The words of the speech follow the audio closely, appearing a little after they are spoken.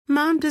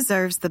Mom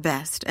deserves the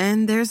best,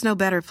 and there's no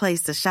better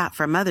place to shop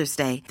for Mother's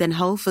Day than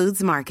Whole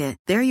Foods Market.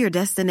 They're your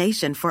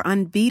destination for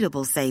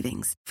unbeatable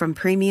savings, from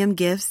premium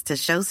gifts to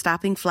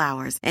show-stopping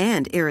flowers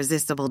and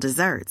irresistible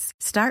desserts.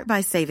 Start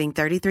by saving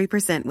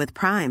 33% with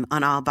Prime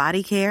on all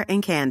body care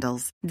and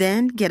candles.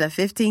 Then get a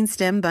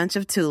 15-stem bunch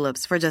of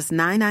tulips for just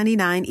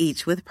 $9.99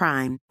 each with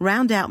Prime.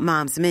 Round out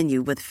Mom's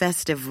menu with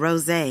festive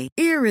rosé,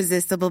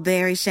 irresistible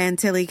berry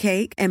chantilly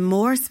cake, and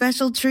more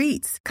special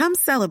treats. Come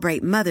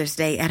celebrate Mother's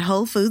Day at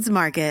Whole Foods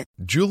Market.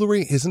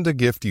 Jewelry isn't a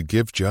gift you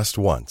give just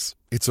once.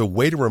 It's a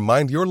way to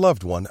remind your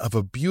loved one of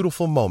a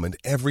beautiful moment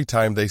every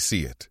time they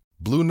see it.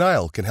 Blue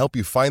Nile can help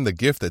you find the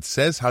gift that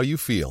says how you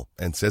feel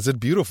and says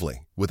it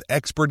beautifully, with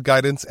expert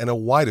guidance and a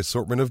wide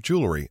assortment of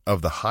jewelry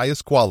of the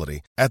highest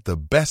quality at the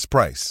best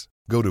price.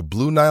 Go to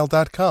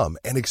BlueNile.com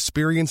and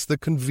experience the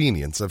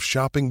convenience of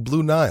shopping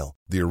Blue Nile,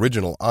 the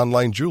original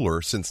online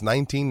jeweler since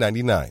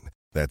 1999.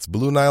 That's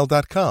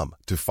BlueNile.com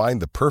to find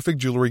the perfect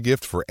jewelry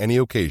gift for any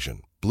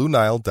occasion.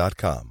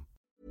 BlueNile.com.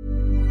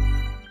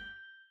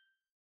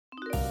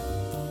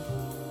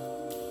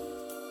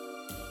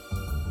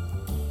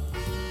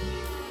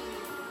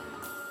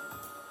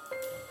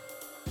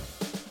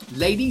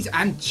 Ladies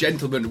and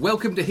gentlemen,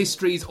 welcome to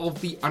Histories of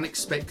the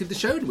Unexpected, the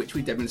show in which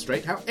we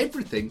demonstrate how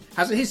everything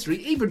has a history,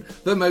 even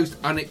the most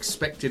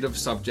unexpected of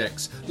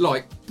subjects,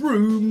 like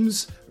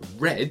brooms,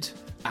 red,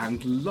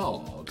 and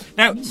lard.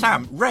 Now,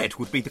 Sam, red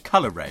would be the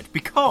colour red,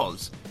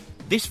 because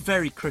this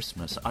very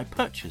Christmas I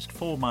purchased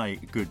for my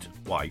good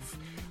wife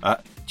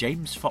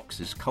James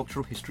Fox's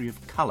Cultural History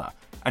of Colour,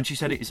 and she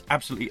said it is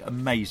absolutely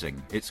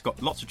amazing. It's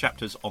got lots of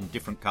chapters on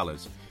different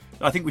colours.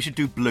 I think we should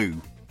do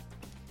blue.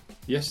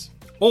 Yes.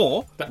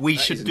 Or we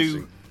should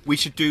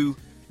do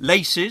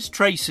laces,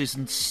 traces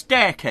and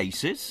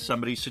staircases.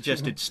 Somebody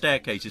suggested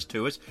staircases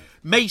to us.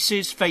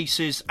 Maces,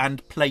 faces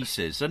and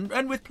places.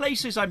 And with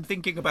places I'm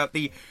thinking about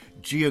the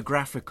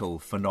geographical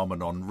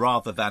phenomenon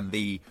rather than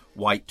the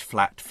white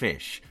flat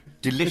fish.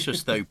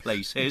 Delicious though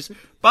places,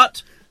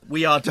 but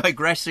we are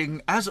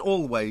digressing as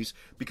always,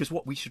 because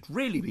what we should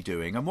really be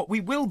doing and what we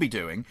will be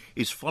doing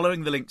is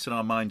following the links in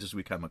our minds as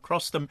we come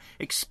across them,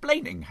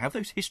 explaining how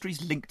those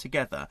histories link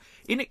together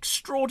in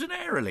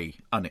extraordinarily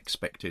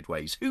unexpected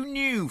ways. Who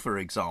knew, for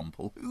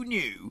example,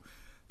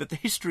 that the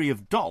history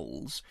of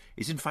dolls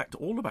is in fact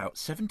all about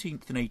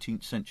 17th and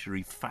 18th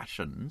century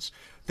fashions,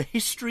 the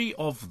history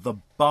of the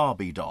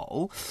Barbie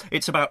doll.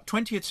 It's about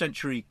 20th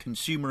century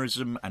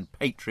consumerism and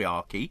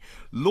patriarchy,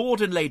 Lord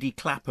and Lady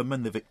Clapham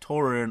and the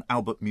Victoria and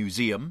Albert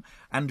Museum,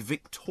 and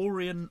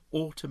Victorian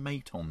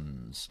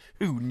automatons.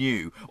 Who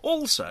knew?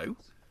 Also,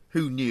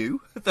 who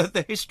knew that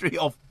the history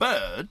of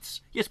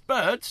birds, yes,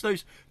 birds,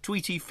 those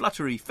tweety,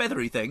 fluttery,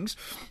 feathery things,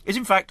 is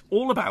in fact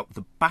all about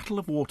the Battle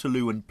of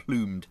Waterloo and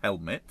plumed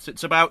helmets.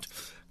 It's about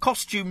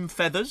costume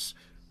feathers,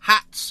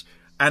 hats,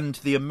 and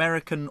the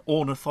American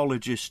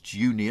Ornithologists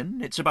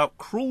Union. It's about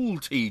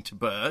cruelty to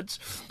birds.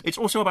 It's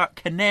also about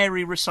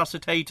canary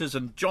resuscitators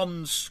and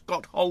John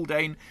Scott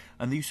Haldane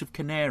and the use of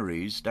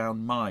canaries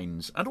down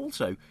mines. And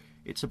also,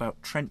 it's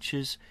about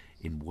trenches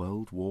in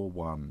World War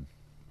One.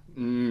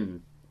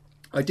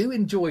 I do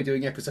enjoy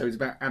doing episodes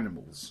about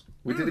animals.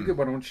 We did a good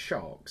one on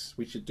sharks.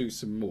 We should do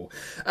some more.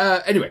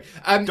 Anyway.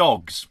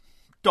 Dogs.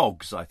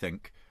 Dogs, I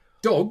think.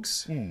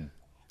 Dogs? Oh,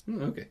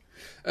 okay.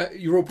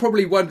 You're all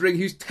probably wondering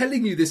who's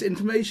telling you this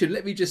information.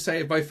 Let me just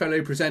say, my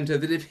fellow presenter,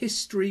 that if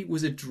history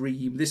was a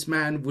dream, this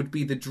man would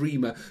be the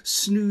dreamer,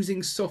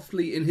 snoozing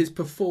softly in his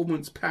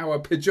performance power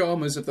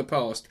pyjamas of the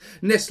past,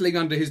 nestling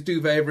under his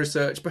duvet of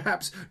research,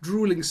 perhaps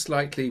drooling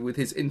slightly with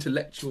his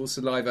intellectual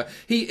saliva.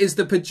 He is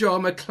the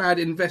pyjama-clad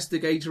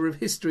investigator of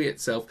history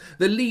itself,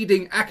 the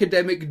leading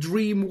academic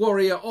dream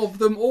warrior of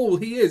them all.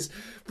 He is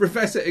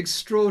Professor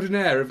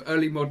Extraordinaire of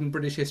Early Modern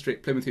British History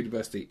at Plymouth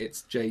University.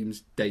 It's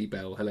James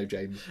Daybell. Hello,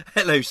 James.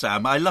 Hello,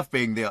 Sam. I love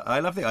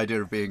the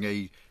idea of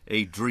being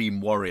a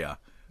dream warrior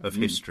of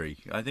history.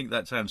 I think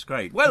that sounds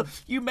great. Well,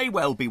 you may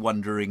well be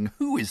wondering,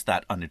 who is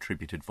that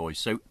unattributed voice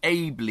so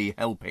ably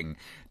helping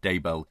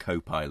Daybell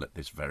co-pilot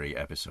this very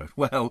episode?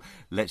 Well,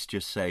 let's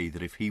just say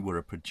that if he were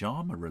a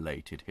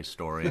pyjama-related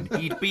historian,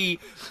 he'd be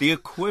the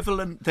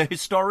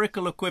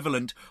historical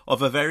equivalent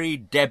of a very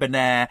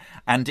debonair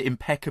and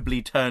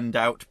impeccably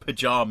turned-out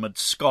pyjama'd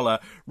scholar,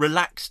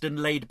 relaxed and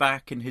laid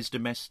back in his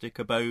domestic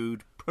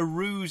abode,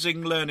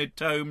 perusing learned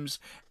tomes,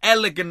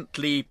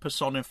 elegantly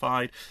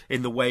personified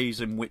in the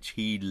ways in which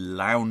he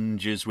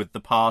lounges with the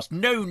past.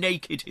 No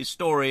naked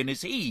historian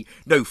is he,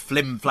 no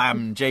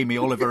flim-flam Jamie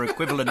Oliver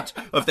equivalent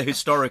of the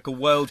historical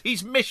world.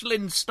 He's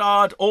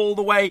Michelin-starred all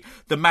the way.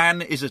 The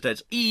man is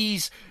at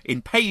ease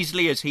in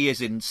paisley as he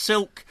is in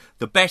silk,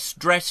 the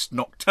best-dressed,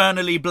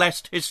 nocturnally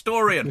blessed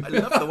historian. I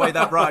love the way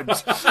that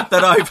rhymes.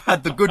 That I've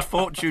had the good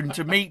fortune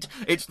to meet.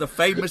 It's the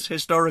famous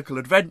historical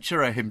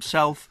adventurer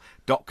himself,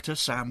 Dr.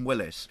 Sam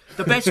Willis,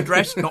 the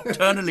best-dressed,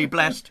 nocturnally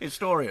blessed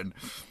historian.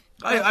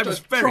 I was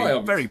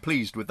very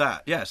pleased with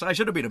that. Yes, I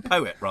should have been a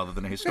poet rather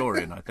than a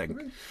historian, I think.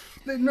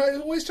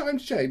 No, always time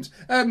to change.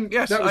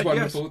 Yes, that was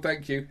wonderful. Yes.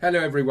 Thank you. Hello,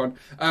 everyone.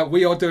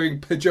 We are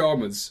doing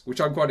pyjamas,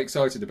 which I'm quite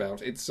excited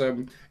about.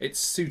 It's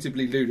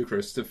suitably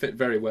ludicrous to fit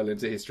very well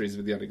into Histories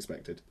of the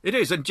Unexpected. It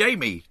is, and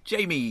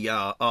Jamie,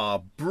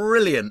 our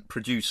brilliant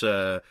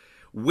producer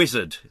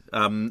wizard,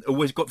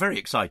 always got very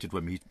excited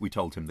when we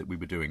told him that we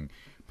were doing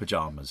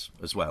pyjamas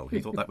as well. He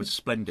thought that was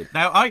splendid.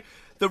 Now,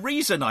 the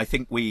reason I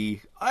think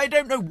I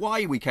don't know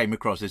why we came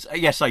across this.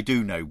 Yes, I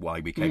do know why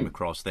we came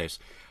across this.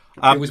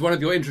 It was one of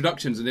your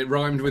introductions, and it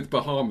rhymed with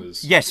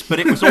Bahamas. Yes, but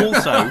it was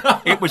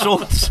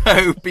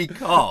also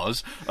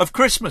because of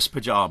Christmas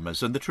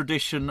pyjamas and the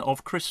tradition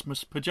of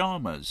Christmas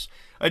pyjamas.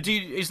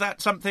 Is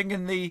that something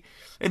in the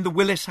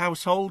Willis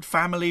household,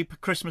 family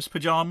Christmas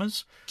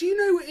pyjamas? Do you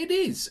know it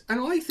is?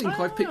 And I think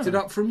I've picked it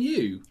up from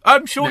you.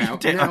 I'm sure you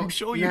did. I'm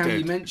sure you did. Now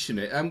you mention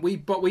it, and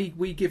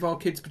we give our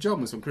kids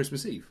pyjamas on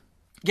Christmas Eve.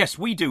 Yes,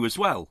 we do as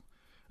well.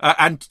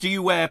 And do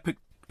you wear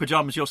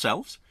pyjamas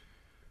yourselves?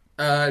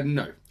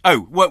 No.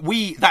 Oh, well,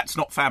 that's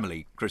not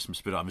family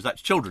Christmas pyjamas.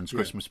 That's children's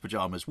Christmas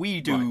pyjamas. We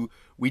do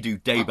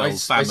Daybell family.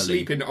 I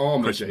sleep in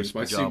armour,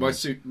 Christmas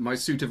James. My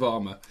suit of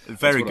armour.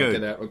 Very good. I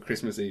get out on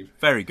Christmas Eve.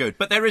 Very good.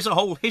 But there is a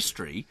whole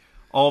history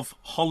of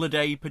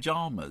holiday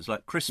pyjamas,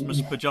 like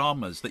Christmas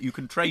pyjamas, that you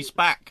can trace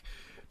back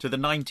to the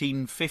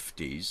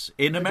 1950s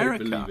in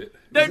America. I don't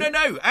believe it.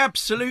 No,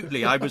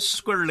 absolutely. I was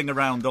squirreling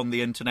around on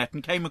the internet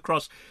and came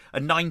across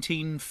a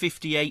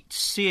 1958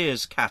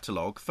 Sears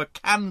catalogue for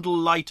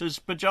candlelighters'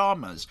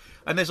 pyjamas.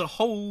 And there's a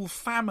whole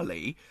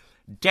family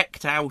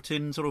decked out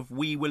in sort of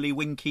wee willy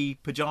winky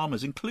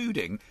pyjamas,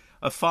 including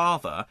a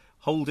father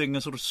holding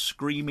a sort of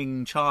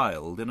screaming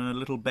child in a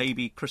little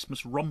baby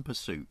Christmas romper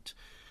suit.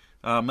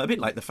 A bit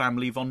like the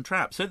family Von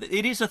Trapp. So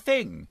it is a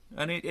thing,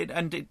 and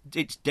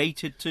it's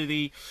dated to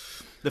the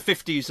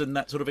 50s and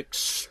that sort of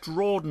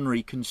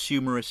extraordinary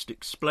consumerist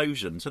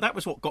explosion. So that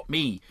was what got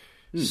me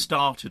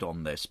started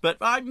on this. But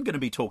I'm going to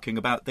be talking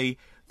about the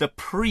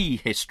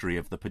prehistory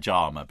of the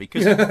pyjama,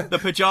 because the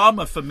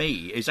pyjama for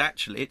me is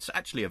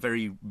actually a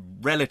very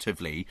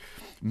relatively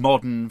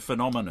modern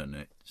phenomenon.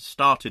 It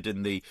started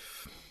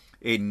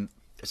in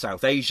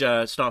South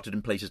Asia, started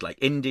in places like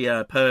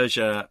India,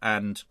 Persia,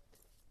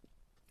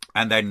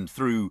 and then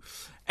through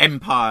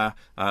empire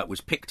was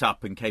picked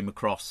up and came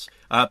across.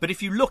 But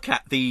if you look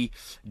at the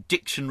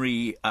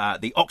dictionary,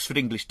 the Oxford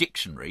English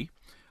Dictionary,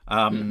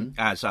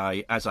 as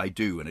I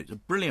do, and it's a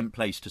brilliant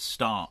place to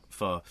start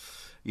for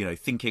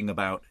thinking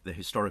about the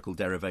historical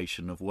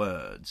derivation of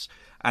words.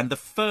 And the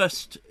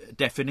first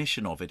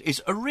definition of it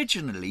is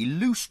originally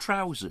loose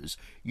trousers,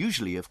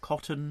 usually of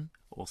cotton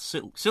or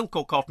silk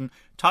or cotton,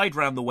 tied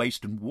round the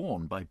waist and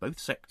worn by both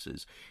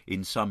sexes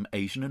in some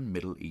Asian and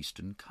Middle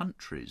Eastern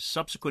countries.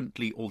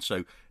 Subsequently,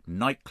 also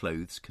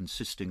nightclothes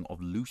consisting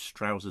of loose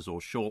trousers or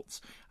shorts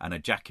and a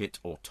jacket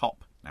or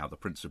top, now the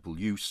principal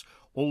use,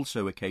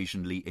 also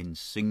occasionally in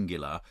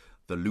singular.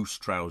 The loose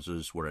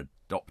trousers were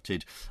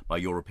adopted by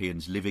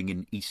Europeans living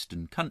in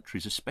Eastern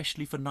countries,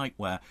 especially for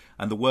nightwear,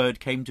 and the word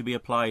came to be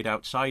applied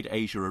outside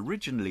Asia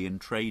originally in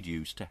trade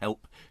use to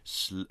help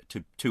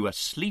to a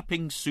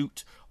sleeping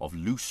suit of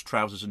loose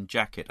trousers and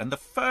jacket. And the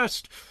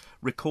first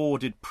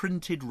recorded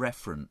printed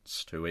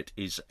reference to it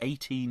is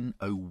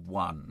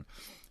 1801,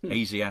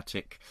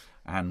 Asiatic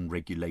and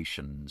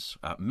Regulations,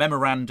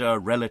 memoranda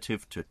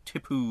relative to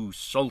Tipu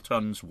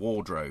Sultan's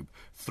wardrobe,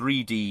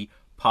 3D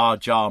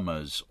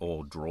pajamas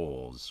or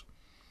drawers.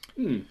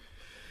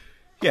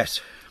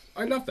 Yes.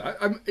 I love that.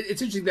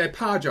 It's interesting, they're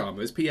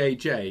pajamas,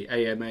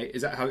 P-A-J-A-M-A.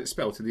 Is that how it's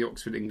spelled in the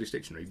Oxford English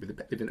Dictionary,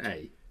 with an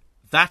A?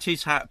 That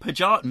is how...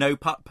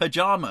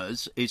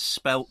 pajamas is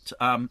spelt...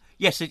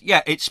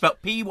 it's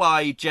spelt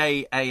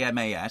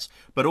P-Y-J-A-M-A-S,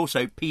 but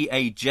also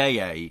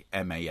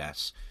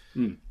P-A-J-A-M-A-S.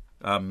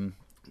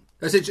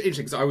 That's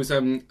interesting, because I was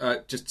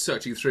just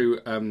searching through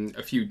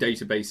a few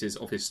databases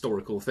of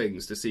historical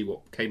things to see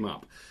what came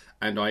up.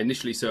 And I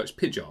initially searched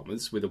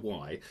pyjamas with a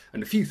Y,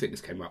 and a few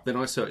things came up. Then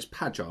I searched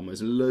pajamas,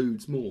 and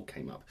loads more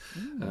came up.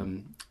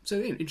 So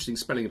interesting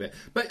spelling of it.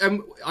 But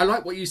I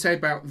like what you say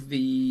about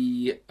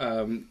the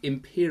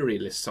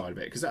imperialist side of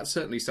it, because that's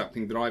certainly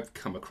something that I've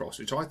come across,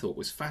 which I thought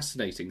was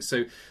fascinating.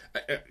 So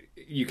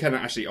you can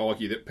actually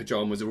argue that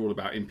pyjamas are all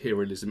about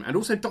imperialism and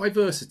also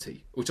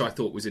diversity, which I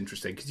thought was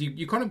interesting, because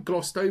you kind of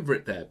glossed over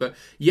it there. But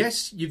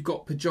yes, you've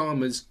got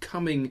pyjamas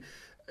coming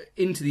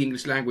into the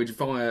English language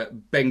via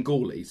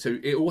Bengali, so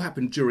it all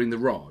happened during the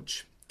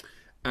Raj,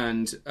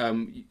 and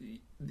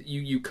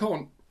you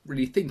can't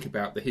really think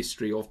about the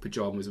history of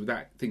pyjamas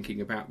without thinking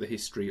about the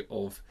history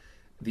of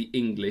the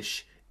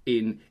English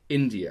in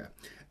India.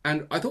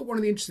 And I thought one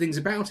of the interesting things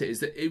about it is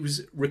that it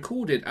was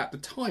recorded at the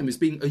time as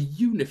being a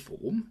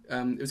uniform.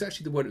 It was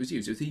actually the word it was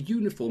used. It was a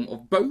uniform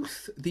of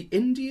both the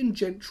Indian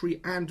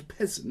gentry and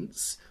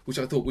peasants, which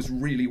I thought was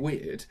really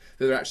weird,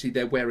 that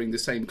they're wearing the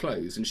same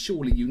clothes, and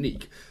surely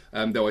unique,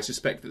 though I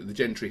suspect that the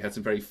gentry had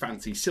some very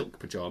fancy silk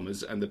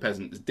pyjamas and the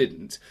peasants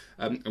didn't.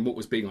 And what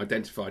was being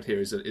identified here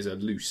is a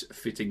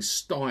loose-fitting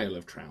style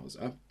of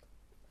trouser.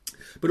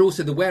 But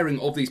also the wearing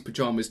of these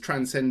pyjamas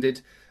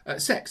transcended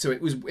sex. So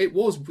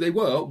they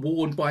were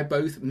worn by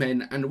both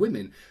men and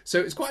women. So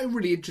it's quite a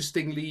really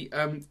interestingly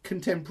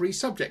contemporary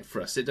subject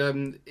for us.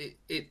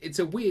 It's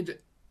a weird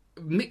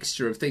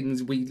mixture of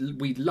things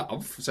we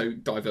love, so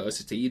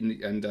diversity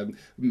and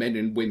men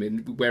and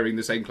women wearing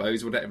the same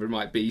clothes, whatever it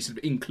might be, sort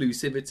of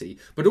inclusivity,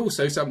 but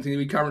also something that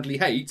we currently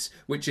hate,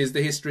 which is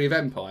the history of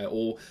empire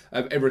or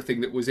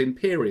everything that was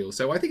imperial.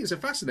 So I think it's a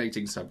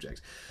fascinating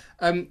subject.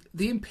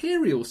 The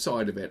imperial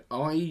side of it,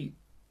 I've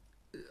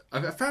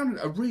found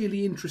a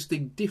really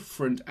interesting,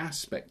 different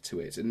aspect to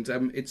it, and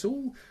it's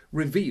all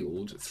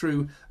revealed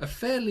through a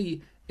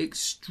fairly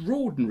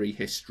extraordinary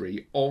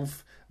history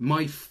of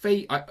my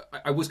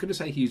I was going to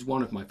say he's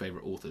one of my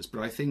favourite authors,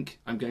 but I think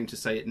I'm going to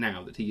say it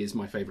now that he is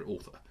my favourite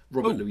author,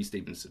 Robert Louis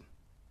Stevenson.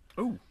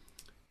 Oh.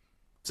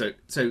 So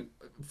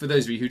for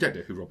those of you who don't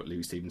know who Robert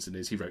Louis Stevenson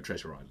is, he wrote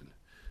Treasure Island.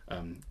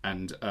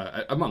 And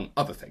among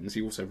other things,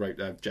 he also wrote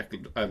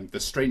The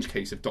Strange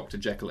Case of Dr.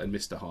 Jekyll and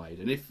Mr. Hyde.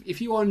 And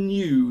if you are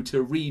new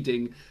to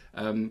reading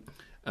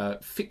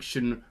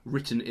fiction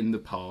written in the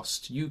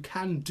past, you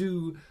can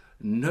do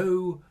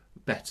no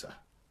better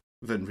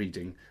than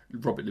reading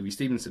Robert Louis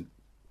Stevenson.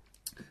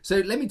 So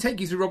let me take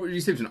you through Robert Louis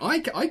Stevenson.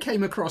 I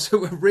came across a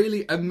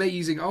really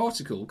amazing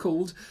article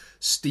called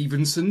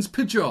Stevenson's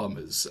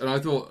Pyjamas. And I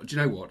thought, do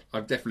you know what?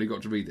 I've definitely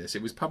got to read this.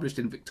 It was published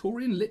in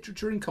Victorian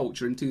Literature and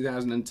Culture in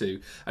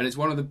 2002. And it's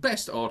one of the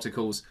best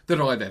articles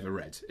that I've ever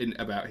read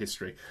about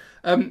history.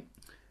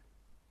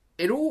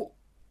 It all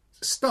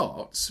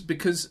starts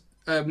because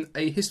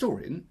a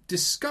historian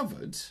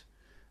discovered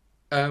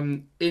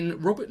in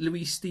Robert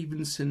Louis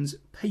Stevenson's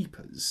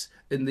papers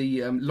in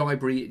the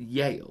library at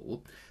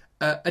Yale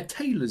a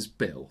tailor's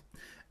bill,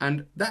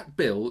 and that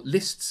bill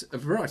lists a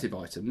variety of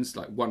items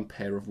like one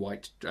pair of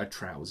white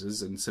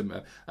trousers and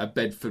some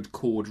Bedford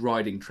cord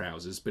riding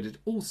trousers, but it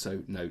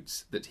also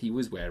notes that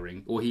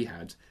he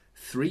had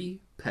 3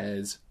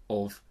 pairs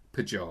of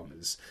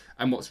pyjamas.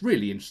 And what's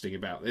really interesting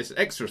about this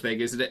extra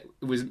thing is that it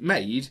was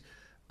made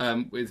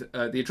with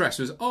the address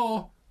was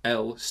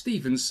R.L.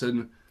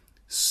 Stevenson,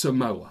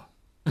 Samoa.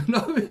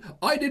 No,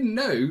 I didn't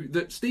know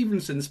that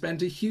Stevenson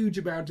spent a huge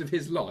amount of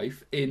his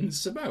life in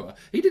Samoa.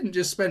 He didn't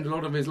just spend a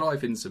lot of his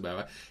life in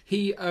Samoa.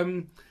 He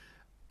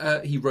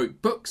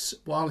wrote books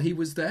while he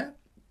was there,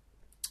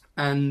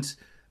 and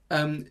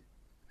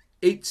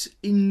it's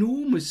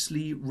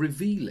enormously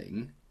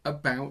revealing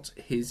about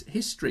his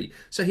history.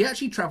 So he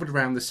actually travelled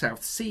around the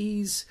South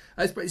Seas.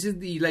 It's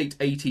in the late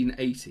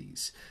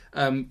 1880s.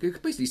 He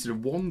basically sort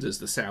of wanders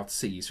the South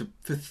Seas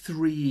for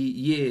 3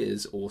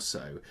 years or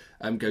so.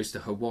 Goes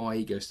to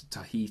Hawaii, goes to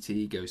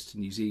Tahiti, goes to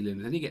New Zealand,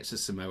 and then he gets to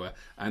Samoa,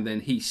 and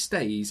then he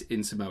stays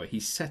in Samoa. He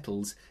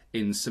settles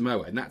in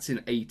Samoa, and that's in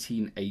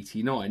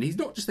 1889. He's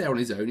not just there on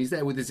his own, he's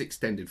there with his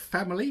extended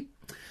family,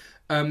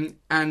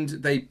 and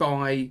they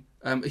buy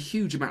a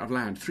huge amount of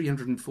land,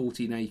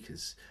 314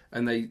 acres,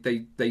 and they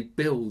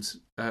build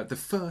the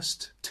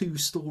first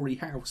 2-storey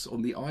house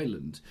on the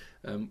island,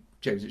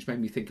 James, which made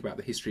me think about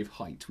the history of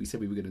height. We said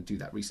we were going to do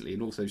that recently,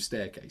 and also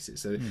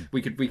staircases, so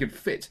we could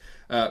fit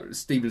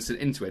Stevenson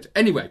into it.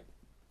 Anyway,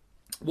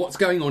 what's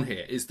going on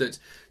here is that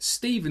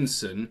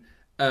Stevenson,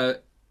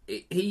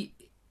 it's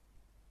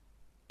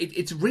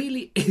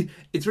really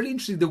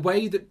interesting the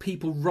way that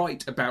people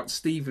write about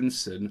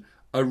Stevenson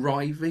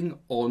arriving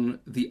on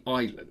the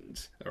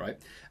island, all right?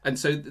 And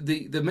so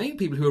the main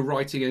people who are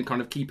writing and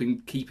kind of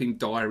keeping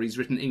diaries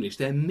written in English,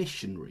 they're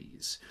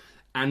missionaries,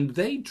 and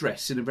they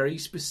dress in a very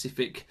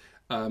specific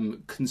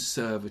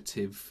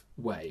conservative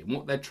way. And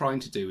what they're trying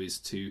to do is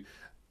to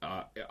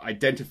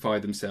identify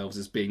themselves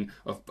as being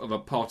of a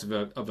part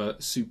of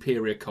a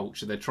superior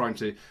culture. They're trying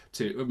to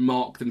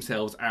mark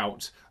themselves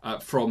out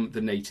from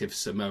the native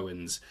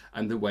Samoans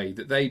and the way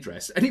that they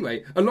dress.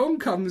 Anyway, along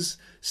comes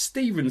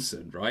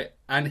Stevenson, right?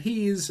 And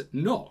he is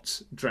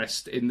not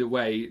dressed in the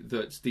way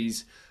that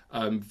these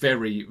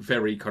very,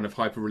 very kind of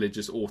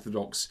hyper-religious,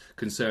 orthodox,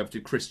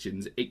 conservative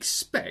Christians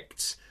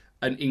expect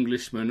an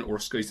Englishman or a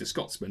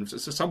Scotsman, so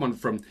someone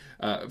from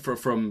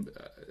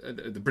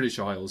the British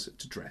Isles,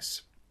 to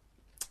dress.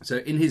 So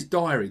in his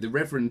diary, the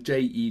Reverend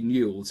J.E.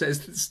 Newell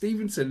says that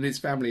Stevenson and his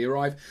family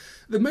arrive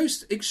the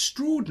most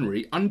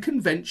extraordinary,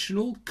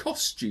 unconventional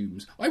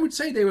costumes. I would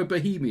say they were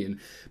bohemian,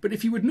 but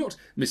if you would not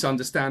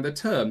misunderstand the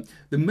term,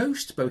 the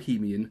most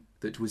bohemian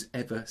that was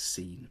ever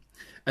seen.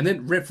 And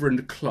then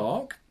Reverend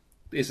Clark,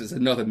 this is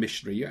another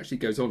missionary, he actually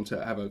goes on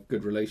to have a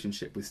good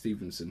relationship with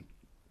Stevenson,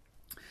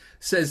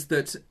 says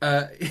that,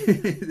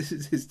 this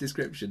is his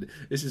description,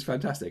 this is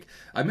fantastic.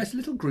 I met a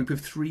little group of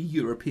 3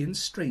 European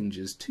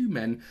strangers, 2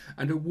 men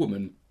and a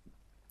woman.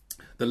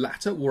 The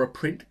latter wore a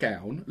print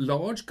gown,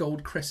 large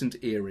gold crescent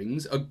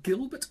earrings, a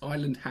Gilbert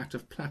Island hat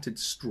of plaited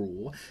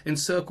straw,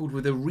 encircled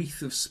with a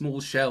wreath of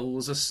small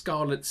shells, a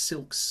scarlet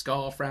silk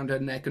scarf round her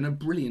neck, and a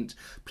brilliant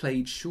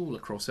plaid shawl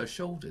across her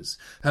shoulders.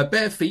 Her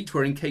bare feet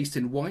were encased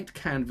in white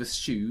canvas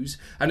shoes,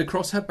 and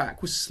across her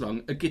back was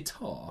slung a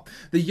guitar.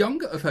 The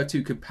younger of her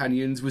two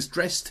companions was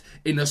dressed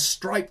in a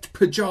striped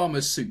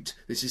pyjama suit.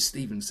 This is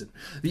Stevenson.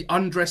 The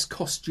undress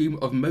costume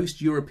of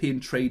most European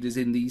traders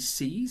in these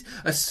seas,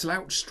 a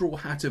slouch straw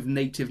hat of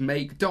native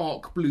make,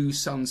 dark blue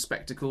sun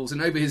spectacles,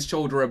 and over his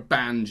shoulder a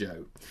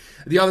banjo.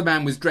 The other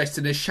man was dressed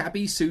in a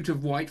shabby suit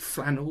of white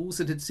flannels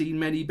that had seen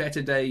many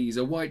better days,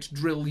 a white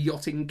drill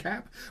yachting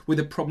cap with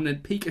a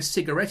prominent peak, a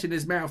cigarette in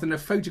his mouth, and a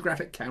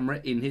photographic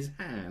camera in his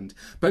hand.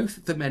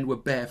 Both the men were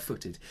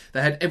barefooted.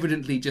 They had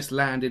evidently just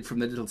landed from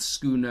the little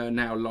schooner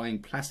now lying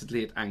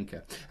placidly at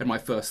anchor, and my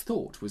first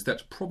thought was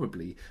that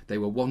probably they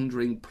were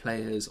wandering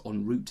players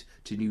en route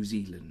to New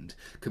Zealand,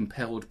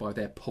 compelled by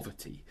their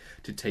poverty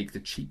to take the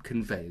cheap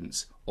conveyance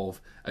of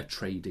a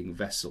trading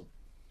vessel.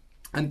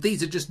 And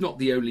these are just not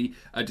the only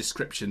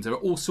descriptions. There are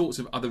all sorts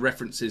of other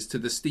references to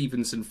the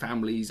Stevenson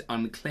family's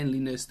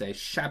uncleanliness, their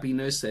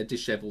shabbiness, their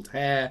dishevelled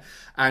hair,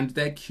 and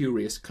their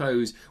curious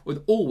clothes,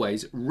 with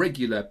always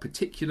regular,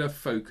 particular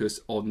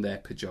focus on their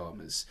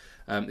pyjamas.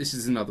 This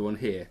is another one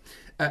here.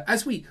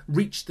 As we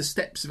reached the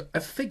steps, a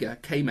figure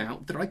came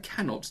out that I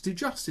cannot do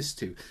justice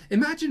to.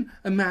 Imagine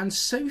a man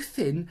so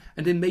thin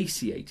and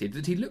emaciated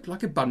that he looked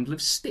like a bundle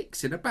of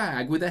sticks in a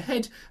bag, with a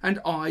head and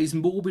eyes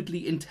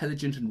morbidly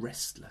intelligent and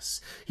restless.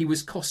 He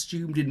was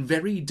costumed in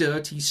very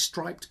dirty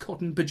striped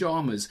cotton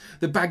pyjamas,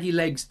 the baggy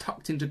legs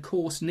tucked into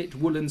coarse knit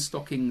woolen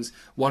stockings,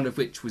 one of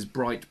which was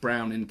bright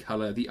brown in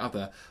colour, the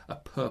other a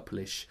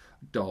purplish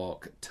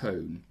dark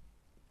tone.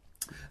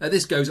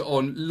 This goes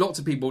on, lots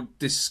of people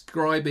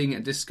describing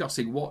and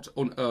discussing what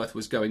on earth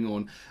was going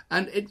on,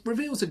 and it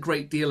reveals a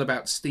great deal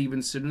about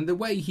Stevenson and the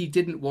way he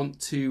didn't want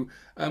to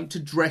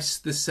dress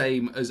the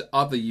same as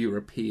other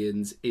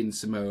Europeans in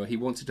Samoa. He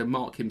wanted to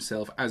mark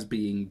himself as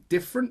being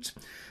different,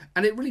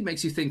 and it really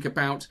makes you think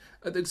about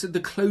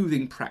the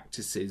clothing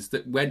practices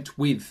that went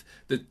with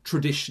the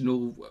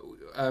traditional,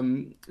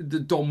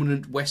 the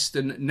dominant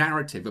Western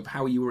narrative of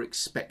how you were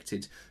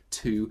expected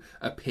to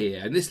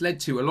appear. And this led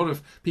to a lot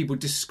of people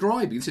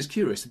describing, this is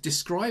curious,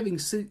 describing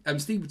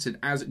Stevenson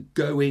as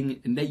going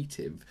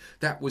native.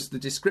 That was the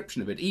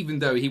description of it, even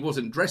though he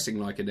wasn't dressing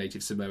like a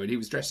native Samoan. He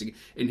was dressing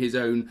in his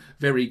own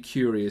very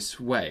curious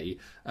way,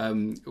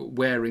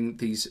 wearing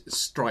these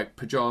striped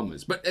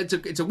pyjamas. But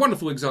it's a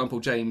wonderful example,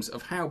 James,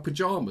 of how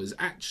pyjamas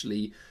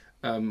actually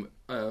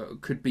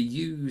could be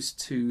used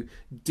to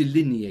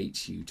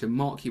delineate you, to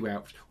mark you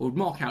out, or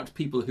mark out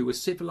people who were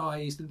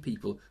civilised and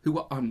people who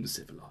were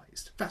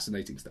uncivilised.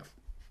 Fascinating stuff.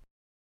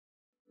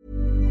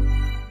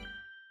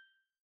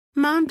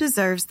 Mom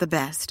deserves the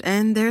best,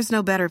 and there's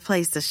no better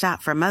place to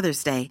shop for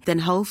Mother's Day than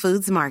Whole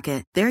Foods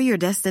Market. They're your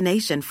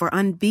destination for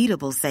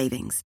unbeatable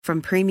savings,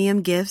 from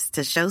premium gifts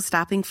to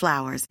show-stopping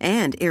flowers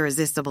and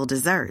irresistible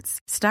desserts.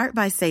 Start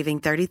by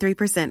saving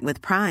 33%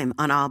 with Prime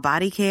on all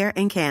body care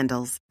and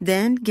candles.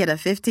 Then get a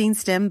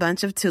 15-stem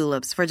bunch of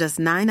tulips for just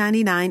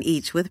 $9.99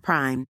 each with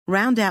Prime.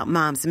 Round out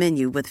Mom's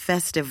menu with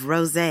festive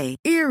rosé,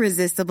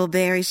 irresistible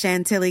berry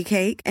chantilly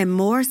cake, and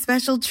more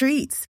special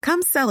treats.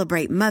 Come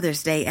celebrate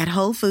Mother's Day at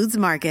Whole Foods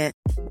Market.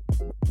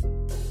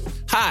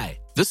 Hi,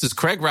 this is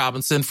Craig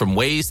Robinson from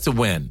Ways to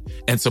Win,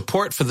 and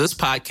support for this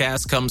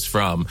podcast comes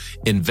from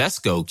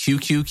Invesco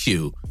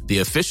QQQ, the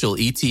official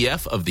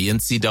ETF of the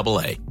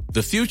NCAA.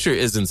 The future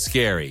isn't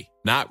scary.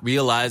 Not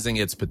realizing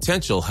its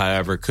potential,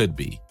 however, could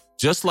be.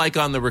 Just like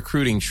on the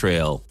recruiting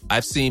trail,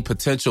 I've seen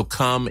potential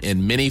come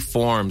in many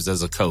forms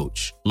as a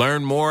coach.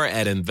 Learn more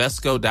at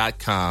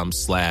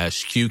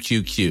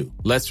Invesco.com/QQQ.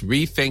 Let's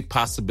rethink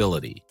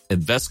possibility.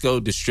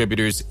 Invesco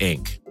Distributors,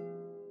 Inc.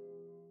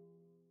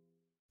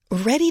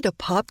 Ready to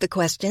pop the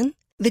question?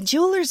 The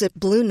jewelers at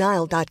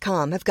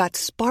BlueNile.com have got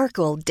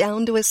sparkle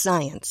down to a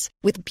science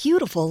with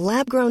beautiful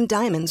lab-grown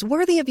diamonds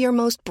worthy of your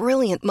most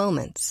brilliant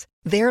moments.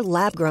 Their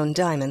lab-grown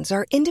diamonds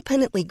are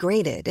independently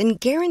graded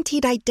and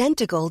guaranteed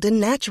identical to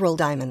natural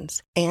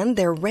diamonds, and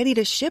they're ready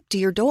to ship to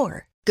your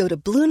door. Go to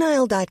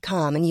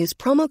BlueNile.com and use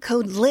promo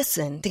code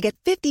LISTEN to get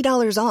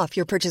 $50 off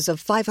your purchase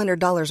of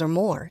 $500 or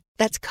more.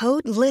 That's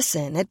code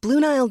LISTEN at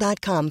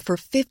BlueNile.com for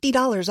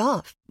 $50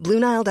 off.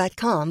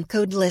 BlueNile.com,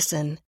 code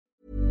LISTEN.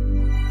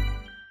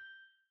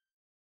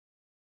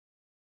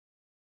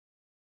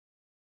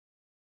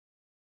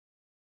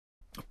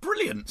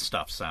 Brilliant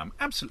stuff, Sam.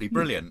 Absolutely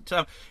brilliant.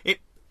 It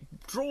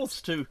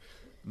draws to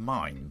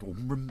mind, or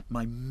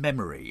my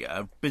memory,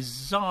 a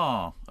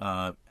bizarre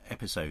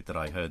episode that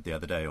I heard the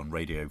other day on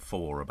Radio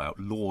 4 about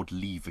Lord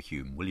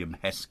Leverhulme, William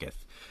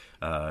Hesketh,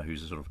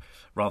 who's a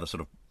rather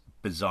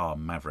bizarre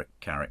maverick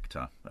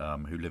character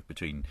who lived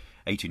between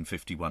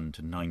 1851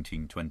 to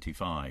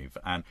 1925.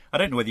 And I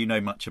don't know whether you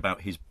know much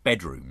about his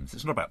bedrooms.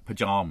 It's not about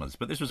pyjamas,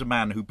 but this was a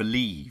man who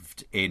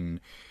believed in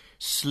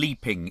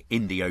sleeping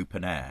in the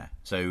open air.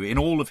 So in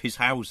all of his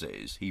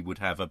houses, he would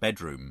have a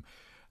bedroom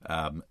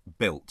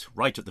built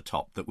right at the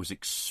top that was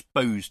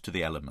exposed to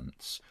the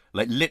elements.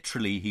 Like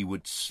literally, he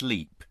would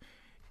sleep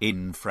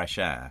in fresh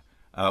air,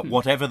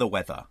 whatever the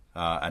weather,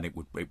 and it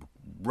would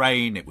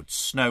rain, it would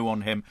snow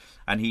on him,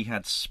 and he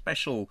had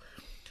special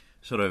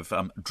sort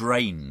of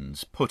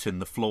drains put in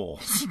the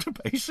floors to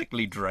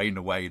basically drain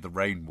away the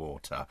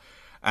rainwater.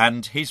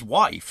 And his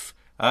wife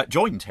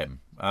joined him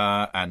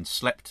and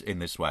slept in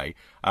this way,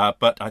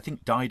 but I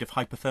think died of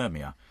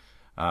hypothermia,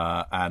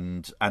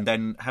 and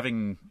then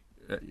having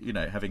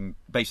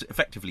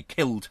effectively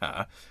killed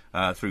her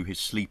through his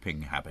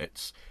sleeping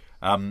habits.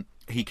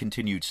 He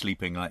continued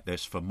sleeping like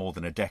this for more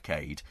than a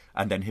decade,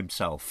 and then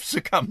himself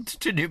succumbed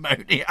to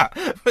pneumonia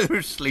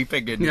for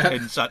sleeping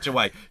in such a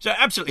way. So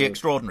absolutely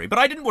extraordinary. But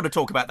I didn't want to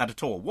talk about that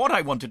at all. What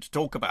I wanted to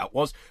talk about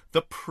was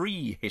the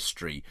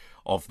pre-history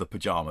of the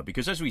pyjama,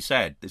 because as we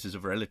said, this is a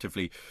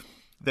relatively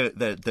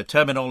the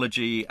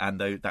terminology and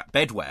that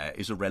bedwear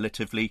is a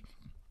relatively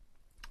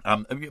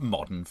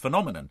modern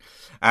phenomenon.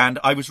 And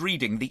I was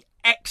reading the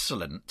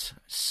excellent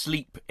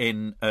Sleep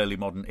in Early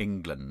Modern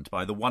England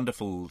by the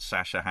wonderful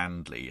Sasha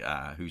Handley,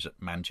 who's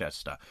at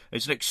Manchester.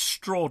 It's an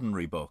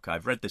extraordinary book.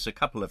 I've read this a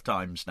couple of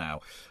times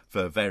now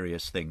for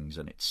various things,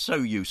 and it's so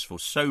useful,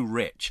 so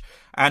rich.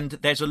 And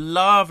there's a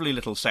lovely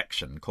little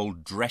section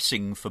called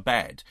Dressing for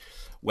Bed,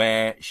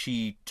 where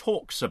she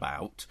talks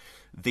about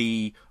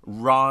the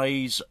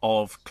rise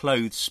of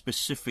clothes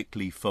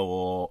specifically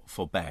for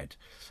bed.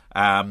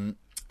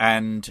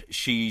 And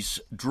she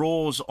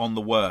draws on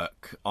the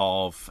work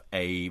of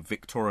a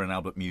Victoria and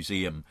Albert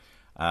Museum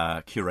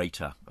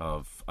curator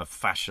of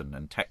fashion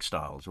and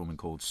textiles, a woman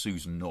called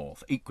Susan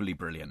North, equally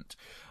brilliant,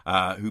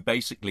 who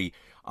basically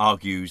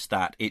argues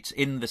that it's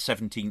in the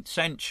 17th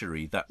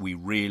century that we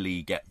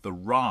really get the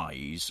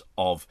rise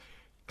of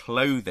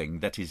clothing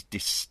that is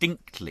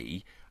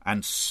distinctly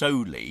and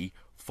solely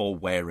for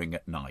wearing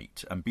at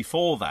night. And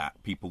before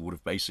that, people would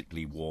have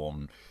basically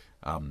worn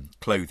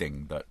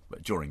clothing that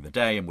during the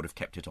day and would have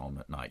kept it on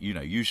at night,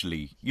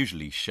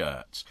 usually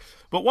shirts.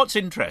 But what's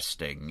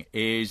interesting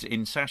is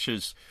in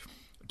Sasha's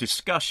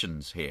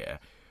discussions here,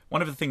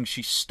 one of the things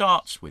she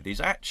starts with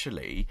is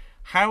actually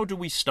how do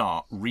we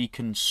start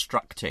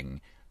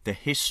reconstructing the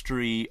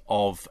history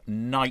of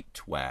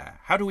nightwear?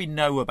 How do we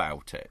know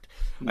about it?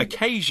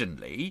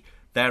 Occasionally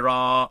there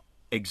are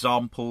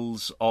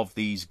examples of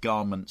these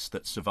garments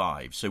that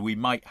survive. So we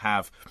might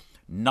have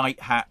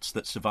night hats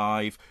that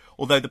survive,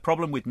 although the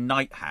problem with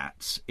night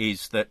hats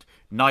is that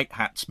night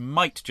hats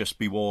might just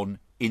be worn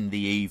in the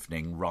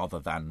evening rather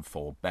than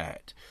for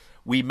bed.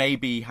 We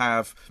maybe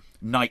have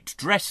night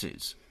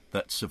dresses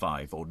that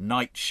survive or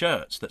night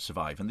shirts that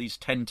survive, and these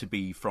tend to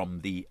be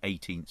from the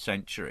 18th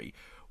century.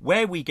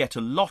 Where we get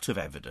a lot of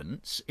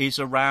evidence is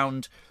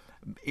around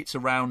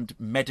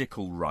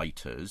medical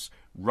writers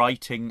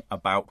writing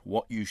about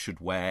what you should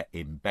wear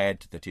in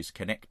bed that is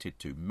connected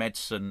to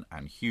medicine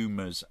and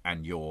humours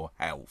and your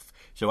health.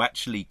 So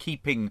actually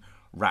keeping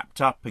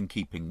wrapped up and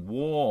keeping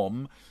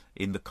warm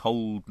in the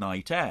cold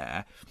night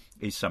air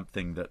is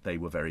something that they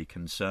were very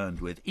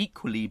concerned with.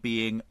 Equally,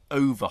 being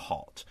over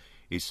hot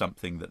is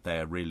something that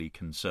they're really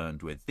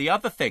concerned with. The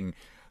other thing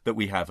that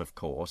we have, of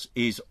course,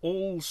 is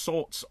all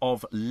sorts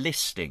of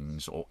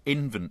listings or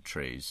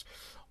inventories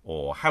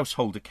or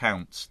household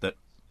accounts that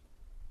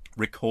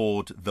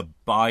record the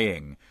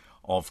buying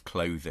of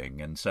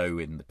clothing. And so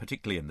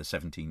particularly in the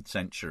 17th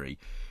century,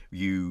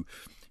 you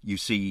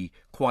see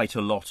quite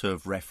a lot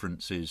of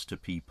references to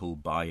people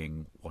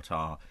buying what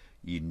are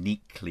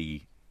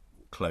uniquely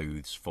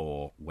clothes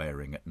for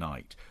wearing at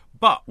night.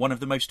 But one of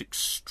the most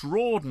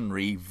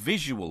extraordinary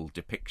visual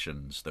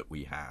depictions that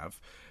we have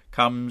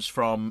comes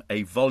from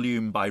a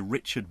volume by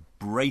Richard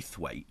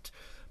Braithwaite,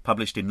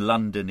 published in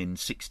London in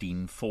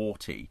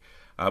 1640,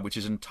 which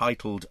is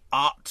entitled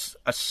Art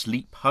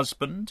Asleep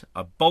Husband,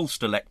 a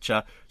bolster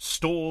lecture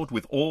stored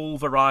with all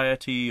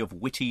variety of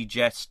witty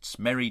jests,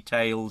 merry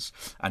tales,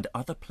 and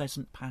other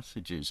pleasant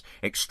passages,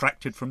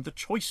 extracted from the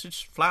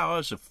choicest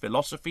flowers of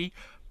philosophy,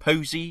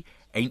 poesy,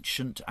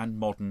 ancient and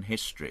modern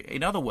history.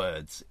 In other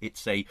words,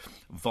 it's a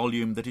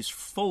volume that is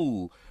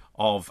full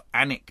of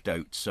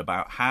anecdotes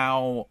about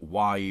how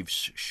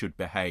wives should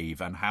behave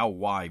and how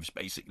wives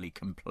basically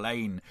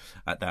complain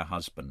at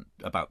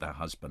about their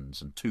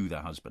husbands and to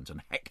their husbands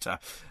and hector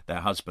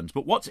their husbands.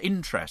 But what's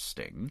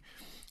interesting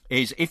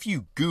is if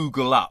you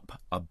Google up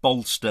a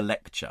bolster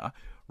lecture,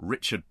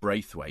 Richard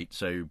Braithwaite,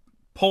 so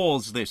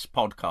pause this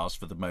podcast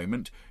for the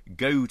moment,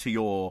 go to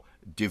your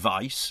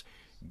device,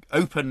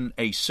 open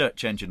a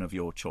search engine of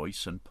your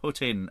choice and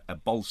put in a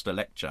bolster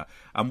lecture,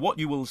 and what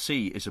you will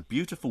see is a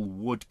beautiful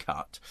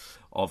woodcut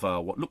of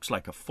what looks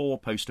like a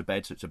four-poster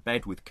bed. So it's a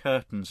bed with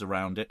curtains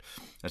around it.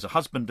 There's a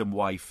husband and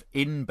wife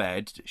in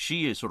bed.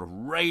 She is sort of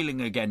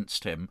railing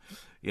against him,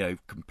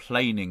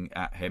 complaining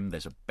at him.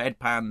 There's a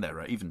bedpan. There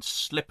are even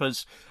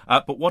slippers.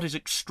 But what is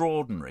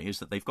extraordinary is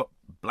that they've got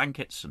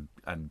blankets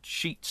and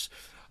sheets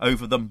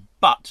over them,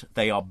 but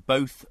they are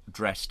both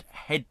dressed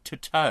head to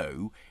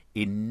toe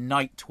in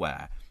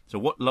nightwear. So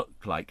what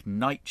look like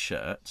night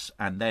shirts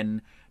and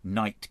then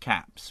night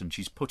caps, and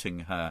she's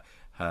putting her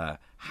her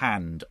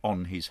hand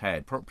on his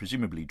head,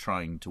 presumably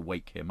trying to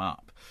wake him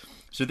up.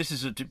 So this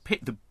is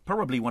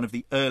probably one of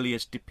the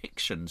earliest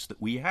depictions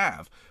that we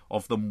have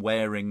of them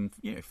wearing,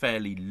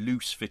 fairly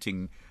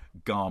loose-fitting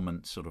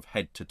garments, sort of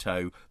head to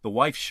toe. The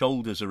wife's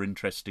shoulders are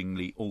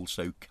interestingly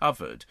also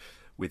covered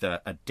with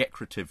a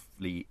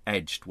decoratively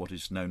edged, what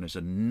is known as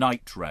a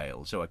night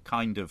rail, so a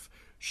kind of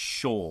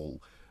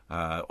shawl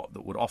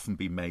that would often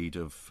be made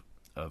of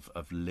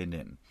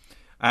linen.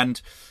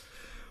 And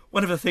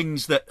one of the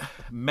things that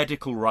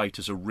medical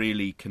writers are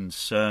really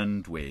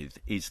concerned with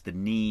is the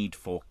need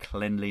for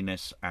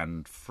cleanliness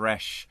and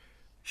fresh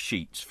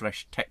sheets,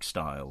 fresh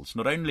textiles,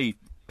 not only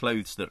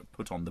clothes that are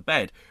put on the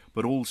bed,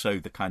 but also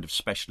the kind of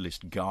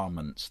specialist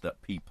garments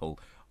that people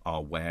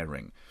are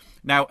wearing.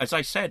 Now, as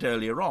I said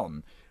earlier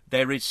on,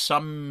 there is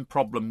some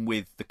problem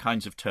with the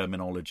kinds of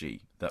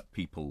terminology that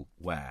people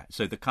wear.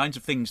 So the kinds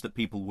of things that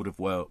people would have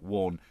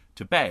worn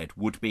to bed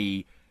would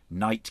be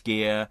night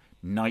gear,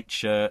 night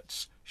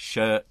shirts,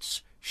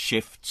 shifts,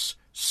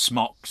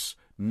 smocks,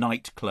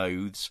 night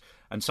clothes,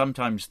 and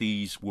sometimes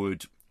these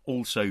would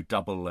also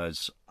double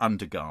as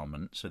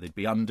undergarments, so they'd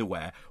be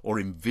underwear or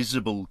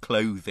invisible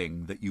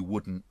clothing that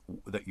wouldn't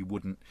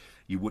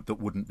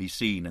be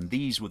seen. And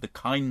these were the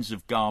kinds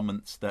of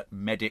garments that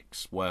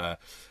medics were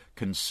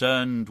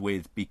concerned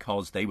with,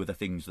 because they were the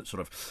things that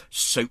sort of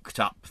soaked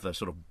up the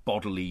sort of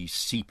bodily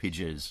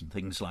seepages and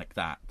things like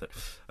that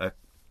are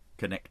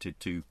connected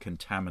to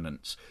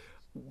contaminants.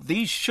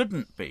 These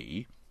shouldn't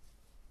be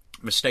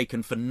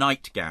mistaken for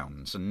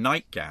nightgowns, and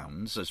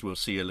nightgowns, as we'll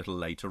see a little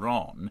later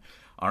on,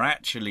 are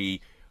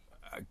actually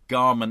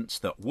garments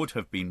that would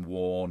have been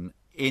worn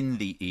in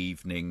the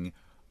evening,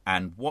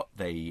 and what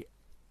they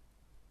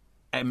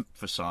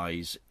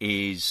emphasize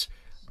is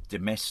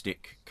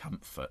domestic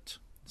comfort.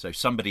 So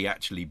somebody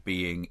actually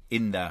being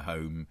in their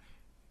home,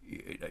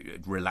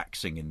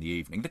 relaxing in the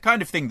evening. The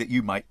kind of thing that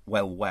you might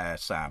well wear,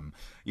 Sam,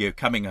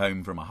 coming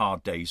home from a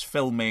hard day's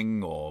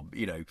filming, or,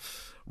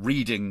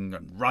 reading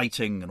and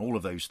writing and all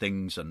of those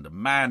things, and a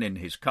man in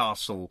his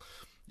castle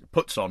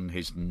puts on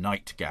his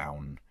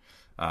nightgown.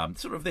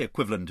 Sort of the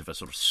equivalent of a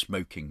sort of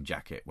smoking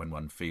jacket when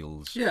one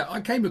feels... Yeah, I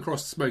came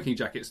across smoking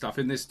jacket stuff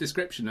in this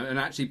description, and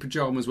actually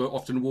pyjamas were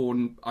often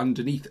worn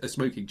underneath a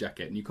smoking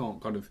jacket, and you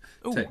can't kind of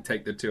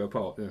take the two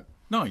apart. Yeah.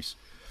 Nice.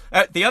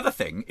 The other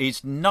thing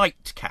is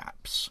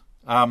nightcaps.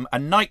 And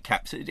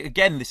nightcaps,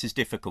 again, this is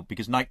difficult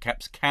because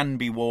nightcaps can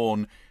be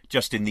worn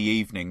just in the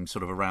evening,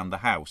 sort of around the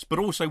house, but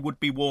also would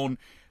be worn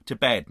to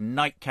bed.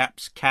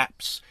 Nightcaps,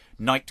 caps,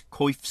 night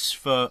coifs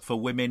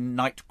for women,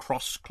 night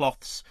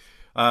crosscloths,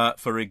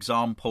 for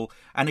example.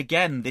 And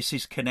again, this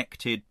is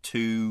connected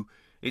to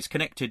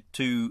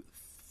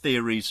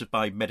theories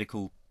by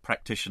medical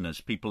practitioners,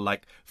 people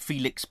like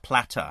Felix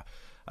Platter,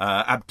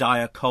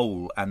 Abdiah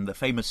Cole, and the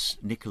famous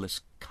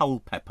Nicholas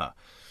Culpeper,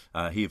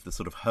 he of the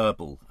sort of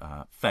herbal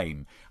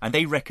fame. And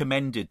they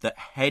recommended that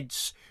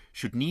heads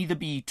should neither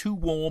be too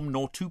warm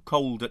nor too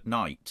cold at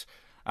night,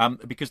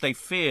 because they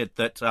feared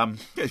that,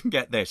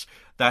 get this,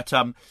 that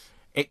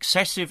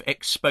excessive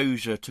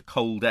exposure to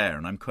cold air,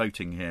 and I'm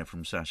quoting here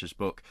from Sasha's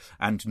book,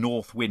 and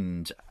north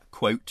wind,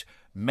 quote,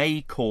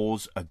 may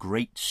cause a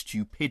great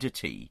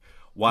stupidity,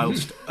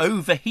 whilst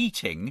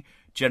overheating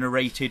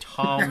generated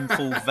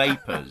harmful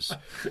vapours.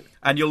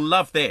 And you'll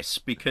love this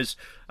because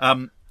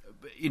there's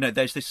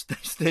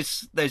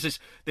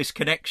this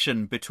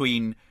connection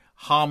between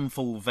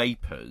harmful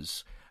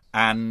vapours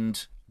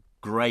and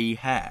grey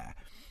hair.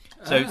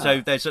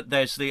 So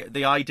there's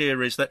the idea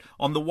is that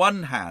on the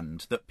one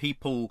hand that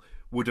people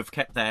would have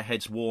kept their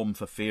heads warm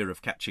for fear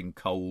of catching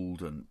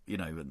cold, and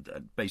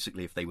and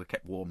basically if they were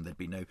kept warm there'd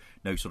be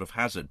no sort of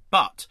hazard.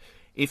 But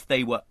if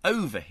they were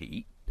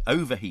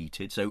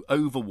overheated, so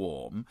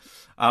overwarm,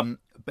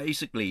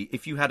 basically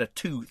if you had a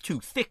too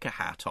thick a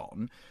hat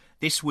on,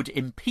 this would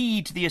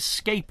impede the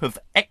escape of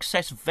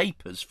excess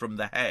vapours from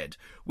the head,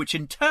 which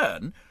in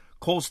turn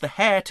caused the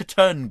hair to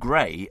turn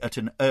grey at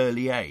an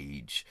early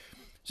age.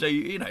 So,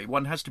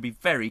 one has to be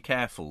very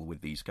careful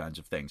with these kinds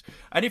of things.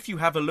 And if you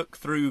have a look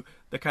through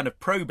the kind of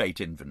probate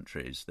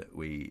inventories that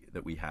we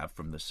have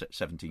from the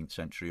 17th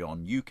century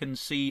on, you can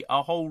see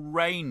a whole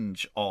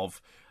range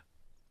of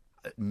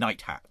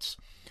night hats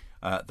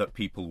that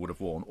people would have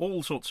worn.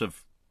 All sorts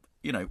of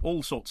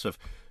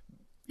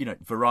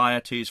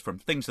varieties, from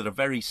things that are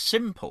very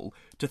simple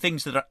to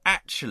things that are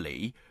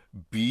actually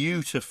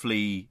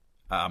beautifully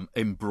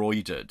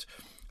embroidered.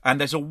 And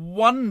there's a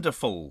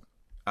wonderful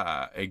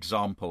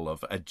example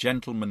of a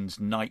gentleman's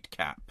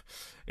nightcap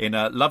in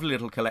a lovely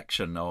little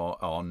collection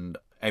on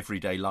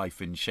everyday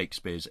life in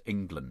Shakespeare's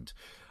England,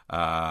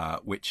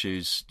 which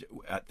is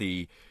at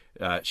the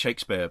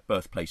Shakespeare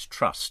Birthplace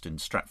Trust in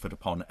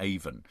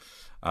Stratford-upon-Avon.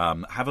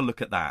 Have a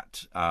look at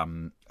that,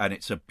 and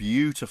it's a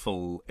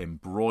beautiful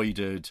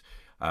embroidered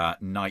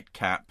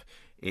nightcap.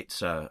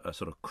 It's a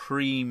sort of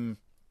cream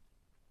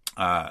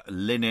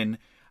linen,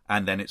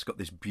 and then it's got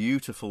this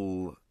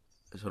beautiful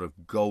sort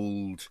of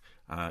gold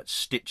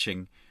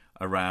stitching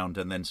around,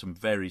 and then some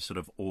very sort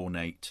of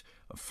ornate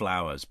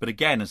flowers. But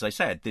again, as I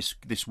said,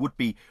 this would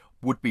be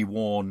would be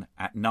worn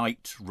at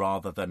night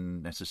rather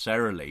than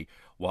necessarily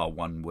while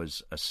one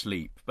was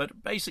asleep.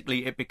 But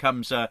basically, it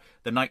becomes the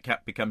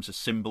nightcap becomes a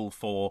symbol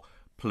for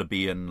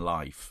plebeian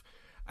life.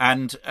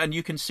 And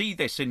you can see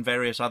this in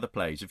various other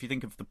plays. If you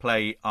think of the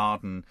play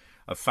Arden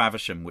of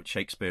Faversham, which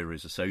Shakespeare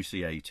is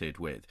associated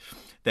with,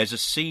 there's a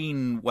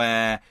scene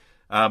where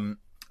Arden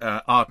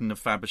of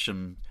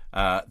Faversham,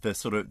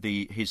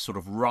 his sort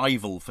of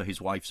rival for his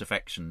wife's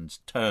affections,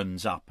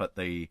 turns up at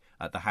the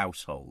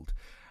household,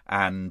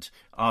 and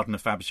Arden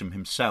of Faversham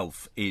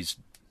himself is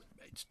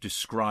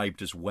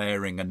described as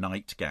wearing a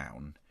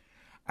nightgown.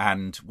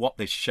 And what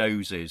this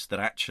shows is that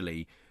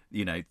actually,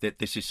 that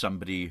this is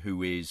somebody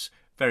who is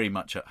very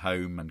much at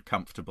home and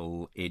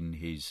comfortable in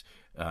his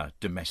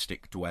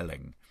domestic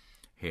dwelling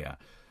here.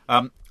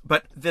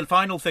 But the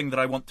final thing that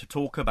I want to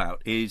talk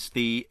about is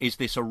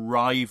this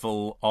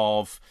arrival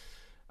of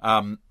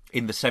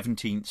in the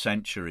 17th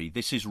century.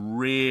 This is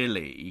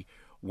really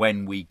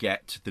when we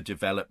get the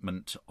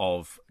development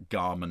of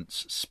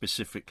garments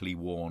specifically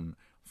worn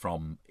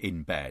from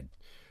in bed.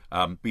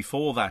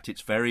 Before that,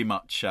 it's very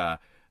much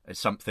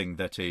something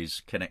that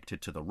is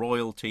connected to the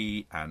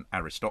royalty and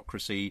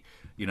aristocracy.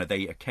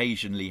 They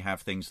occasionally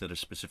have things that are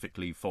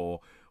specifically for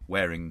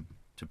wearing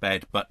to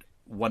bed, but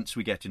once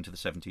we get into the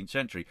 17th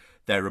century,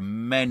 there are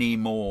many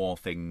more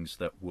things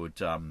that were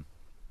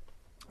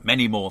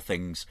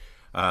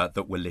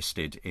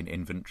listed in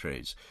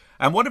inventories.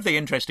 And one of the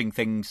interesting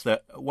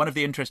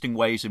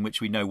ways in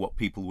which we know what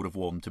people would have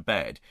worn to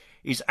bed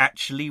is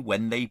actually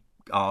when they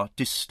are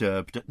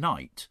disturbed at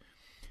night.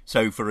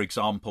 So, for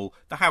example,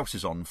 the house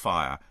is on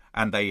fire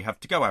and they have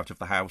to go out of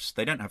the house.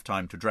 They don't have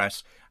time to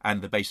dress,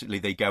 and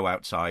they go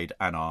outside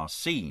and are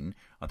seen.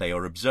 They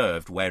are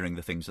observed wearing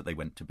the things that they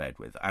went to bed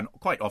with, and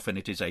quite often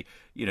it is they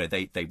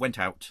went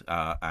out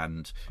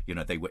and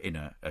they were in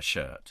a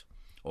shirt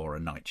or a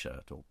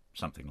nightshirt or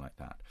something like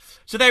that.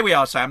 So there we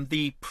are, Sam.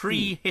 The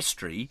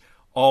prehistory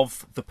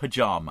of the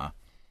pyjama.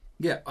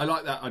 Yeah, I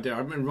like that idea.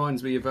 It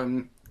reminds me of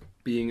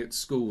being at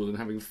school and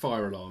having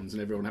fire alarms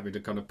and everyone having to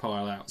kind of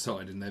pile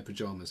outside in their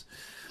pyjamas.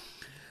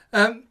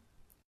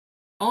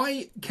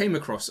 I came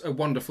across a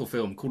wonderful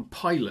film called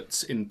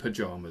Pilots in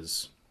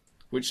Pyjamas,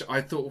 which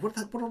I thought, what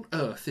on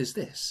earth is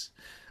this?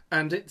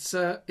 And it's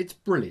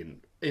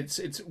brilliant.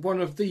 It's one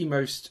of the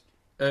most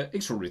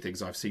extraordinary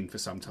things I've seen for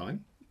some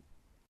time,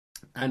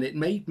 and it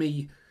made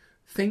me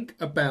think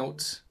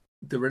about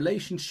the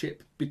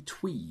relationship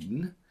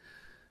between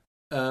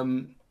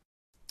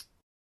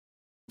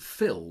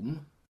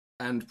film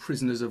and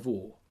prisoners of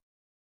war.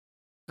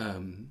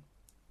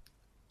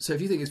 So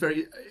if you think it's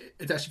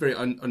actually very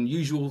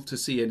unusual to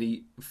see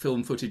any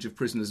film footage of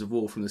prisoners of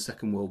war from the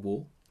Second World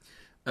War,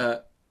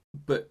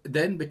 but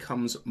then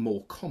becomes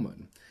more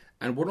common.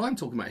 And what I'm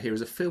talking about here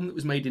is a film that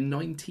was made in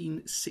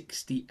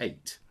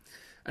 1968.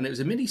 And it was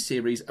a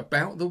mini-series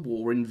about the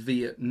war in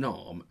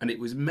Vietnam, and it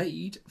was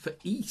made for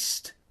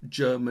East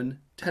German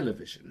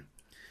television.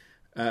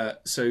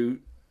 So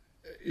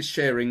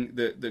sharing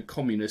the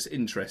communist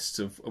interests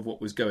of what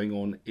was going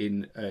on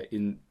in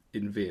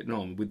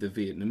Vietnam with the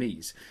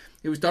Vietnamese.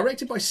 It was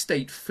directed by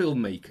state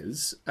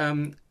filmmakers,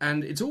 and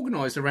it's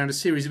organised around a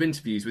series of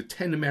interviews with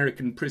 10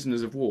 American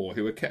prisoners of war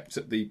who were kept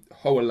at the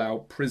Hoa Lao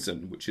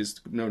prison, which is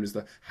known as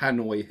the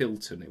Hanoi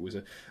Hilton. It was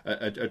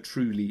a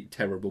truly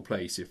terrible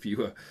place if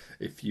you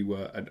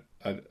were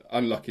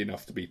unlucky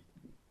enough to be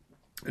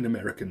an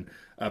American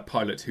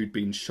pilot who'd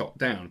been shot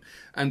down.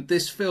 And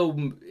this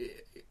film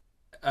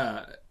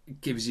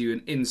gives you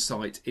an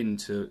insight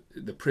into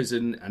the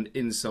prison and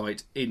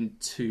insight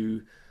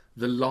into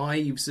the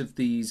lives of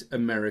these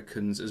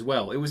Americans as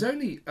well. It was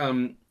only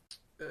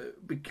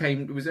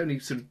became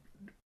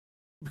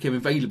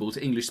available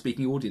to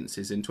English-speaking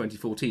audiences in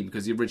 2014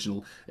 because the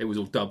original, it was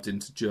all dubbed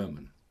into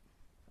German.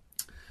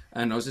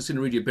 And I was just going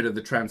to read you a bit of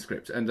the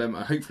transcript, and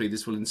hopefully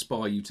this will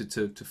inspire you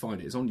to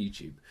find it. It's on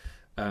YouTube,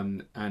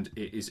 and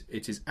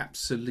it is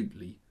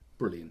absolutely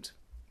brilliant.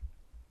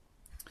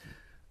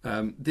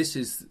 This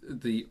is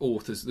the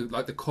author's,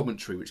 the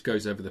commentary which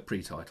goes over the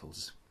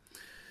pre-titles.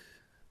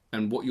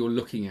 And what you're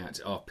looking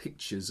at are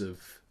pictures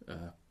of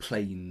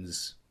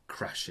planes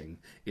crashing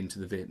into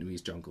the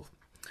Vietnamese jungle.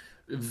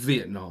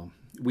 Vietnam.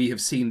 We have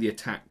seen the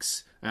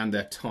attacks and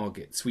their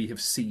targets. We have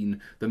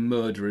seen the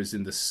murderers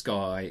in the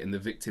sky and the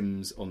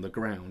victims on the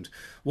ground.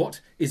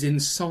 What is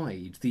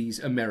inside these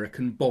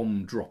American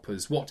bomb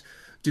droppers? What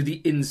do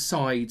the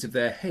insides of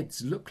their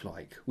heads look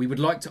like? We would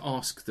like to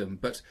ask them,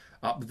 but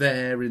up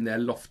there in their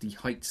lofty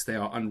heights they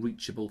are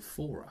unreachable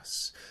for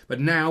us. But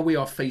now we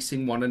are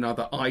facing one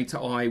another eye to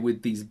eye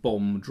with these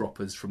bomb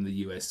droppers from the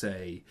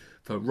USA,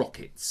 for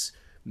rockets,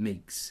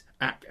 MiGs,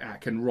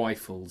 AK and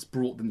rifles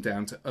brought them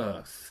down to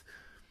earth.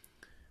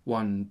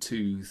 1,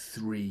 2,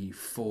 3,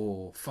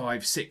 4,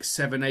 5, 6,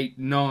 7, 8,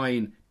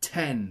 9,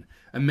 10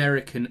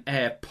 American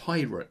air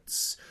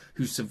pirates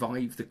who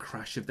survived the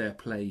crash of their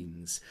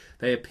planes.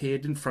 They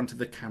appeared in front of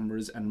the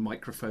cameras and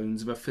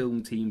microphones of a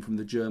film team from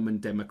the German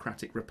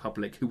Democratic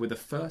Republic, who were the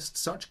first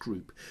such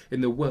group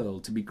in the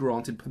world to be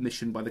granted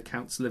permission by the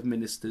Council of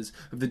Ministers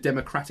of the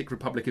Democratic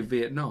Republic of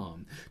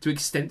Vietnam to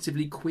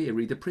extensively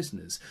query the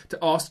prisoners, to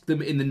ask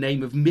them in the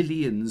name of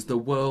millions the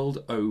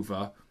world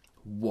over,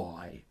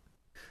 why?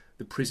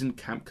 The prison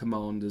camp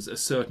commanders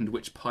ascertained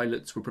which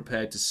pilots were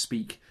prepared to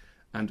speak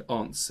and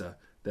answer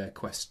their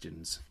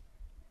questions.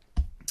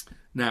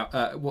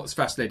 Now, what's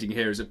fascinating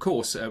here is, of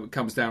course, it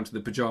comes down to the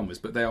pyjamas,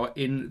 but they are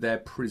in their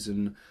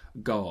prison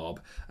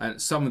garb.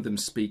 And some of them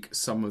speak,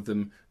 some of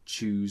them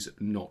choose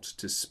not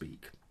to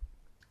speak.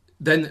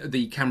 Then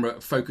the camera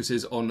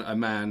focuses on a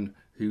man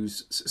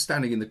who's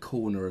standing in the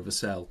corner of a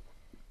cell,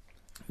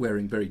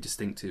 wearing very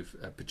distinctive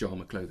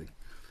pyjama clothing.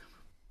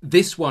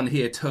 This one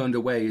here turned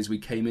away as we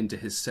came into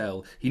his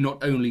cell. He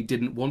not only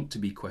didn't want to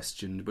be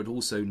questioned, but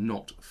also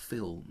not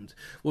filmed.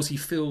 Was he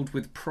filled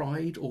with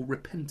pride or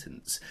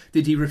repentance?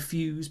 Did he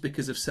refuse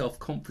because of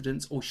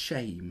self-confidence or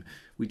shame?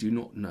 We do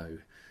not know.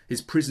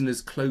 His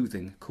prisoner's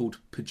clothing, called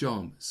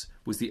pyjamas,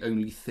 was the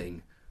only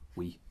thing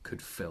we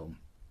could film.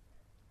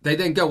 They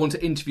then go on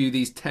to interview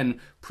these 10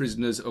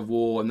 prisoners of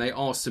war, and they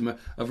ask them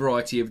a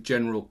variety of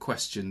general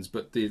questions,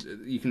 but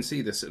you can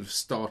see the sort of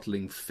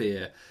startling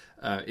fear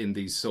in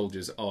these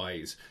soldiers'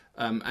 eyes.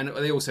 And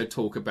they also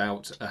talk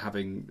about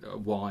having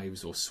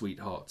wives or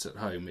sweethearts at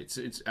home.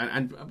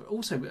 And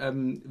also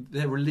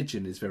their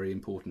religion is very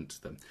important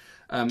to them.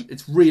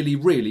 It's really,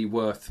 really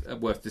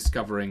worth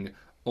discovering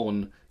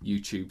on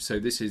YouTube. So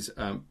this is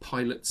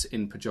Pilots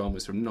in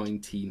Pyjamas from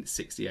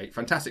 1968.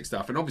 Fantastic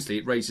stuff. And obviously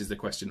it raises the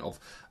question of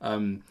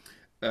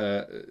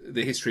the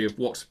history of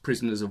what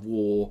prisoners of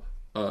war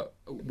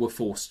were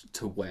forced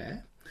to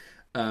wear.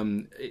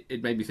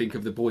 It made me think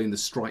of The Boy in the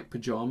Striped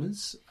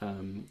Pyjamas,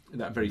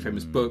 that very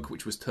famous book,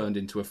 which was turned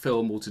into a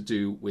film, all to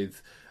do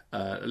with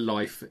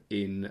life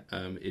in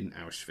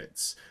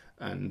Auschwitz.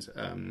 And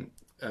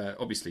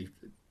obviously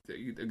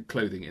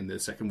clothing in the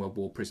Second World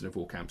War prisoner of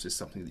war camps is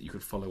something that you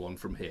could follow on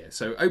from here.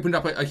 So opened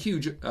up a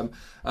huge,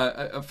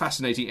 a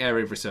fascinating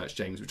area of research,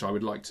 James, which I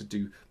would like to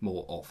do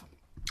more of.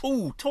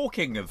 Oh,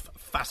 talking of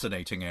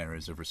fascinating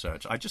areas of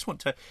research, I just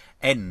want to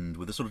end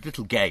with a sort of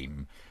little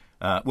game.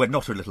 Well,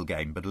 not a little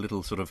game, but a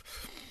little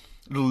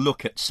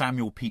look at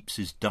Samuel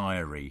Pepys's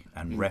diary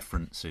and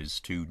references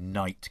to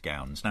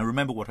nightgowns. Now,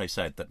 remember what I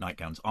said, that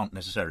nightgowns aren't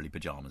necessarily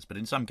pyjamas, but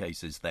in some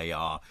cases they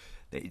are.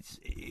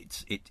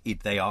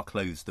 They are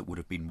clothes that would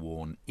have been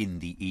worn in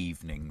the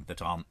evening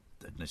that aren't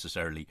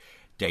necessarily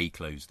day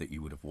clothes that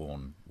you would have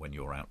worn when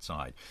you're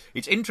outside.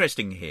 It's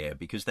interesting here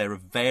because there are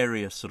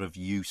various sort of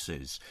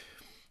uses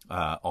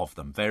of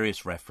them,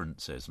 various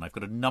references, and I've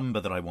got a number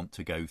that I want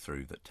to go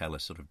through that tell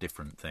us sort of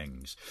different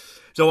things.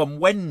 So on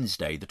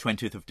Wednesday, the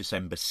 20th of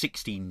December,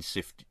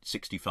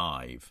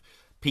 1665,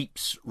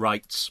 Pepys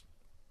writes,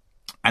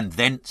 "And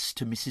thence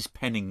to Mrs.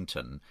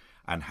 Pennington,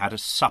 and had a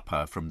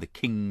supper from the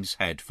King's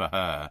Head for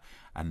her,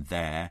 and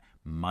there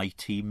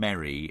mighty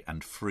merry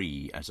and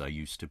free as I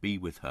used to be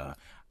with her,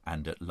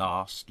 and at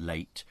last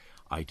late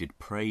I did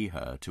pray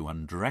her to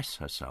undress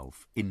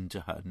herself into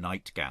her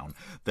nightgown,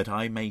 that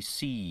I may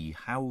see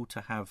how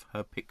to have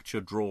her picture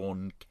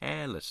drawn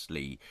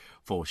carelessly,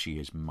 for she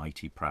is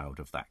mighty proud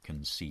of that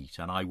conceit.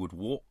 And I would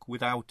walk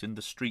without in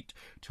the street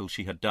till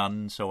she had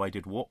done, so I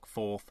did walk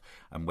forth,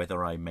 and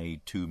whether I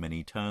made too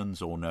many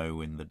turns or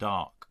no, in the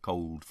dark,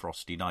 cold,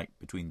 frosty night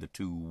between the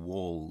two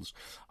walls,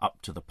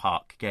 up to the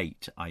park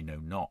gate, I know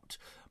not.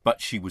 But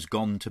she was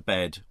gone to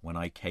bed when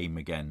I came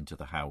again to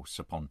the house,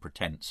 upon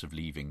pretence of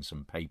leaving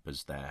some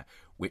papers there,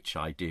 which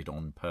I did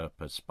on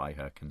purpose by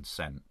her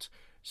consent.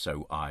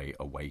 So I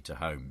away to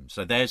home."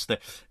 So there's the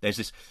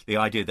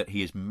idea that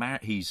he is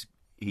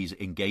he's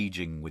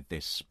engaging with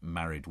this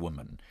married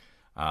woman,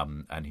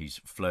 and he's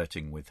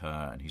flirting with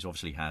her, and he's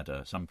obviously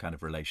had some kind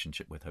of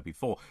relationship with her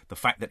before. The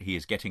fact that he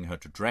is getting her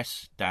to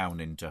dress down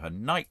into her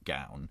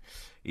nightgown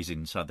is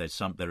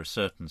there are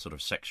certain sort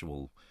of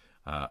sexual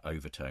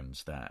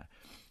overtones there.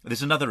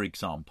 There's another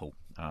example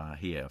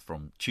here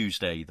from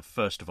Tuesday, the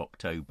 1st of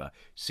October,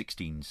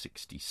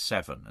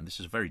 1667, and this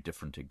is a very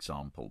different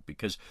example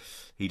because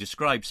he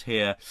describes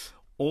here,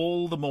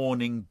 "All the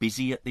morning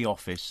busy at the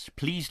office,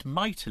 pleased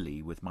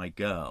mightily with my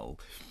girl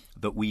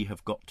that we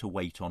have got to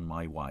wait on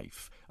my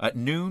wife. At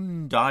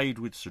noon dined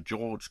with Sir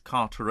George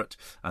Carteret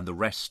and the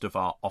rest of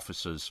our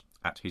officers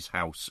at his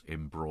house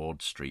in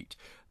Broad Street,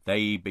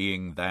 they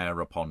being there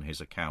upon his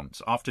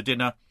accounts. After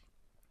dinner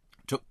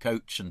took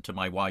coach and to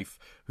my wife,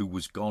 who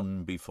was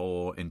gone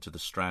before into the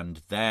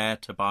Strand, there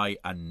to buy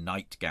a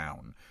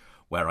nightgown,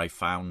 where I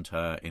found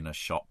her in a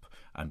shop,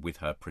 and with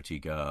her pretty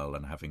girl,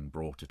 and having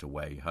brought it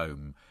away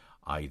home,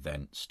 I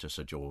thence to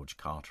Sir George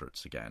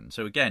Carteret's again."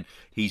 So again,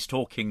 he's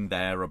talking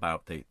there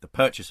about the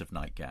purchase of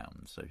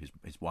nightgowns, so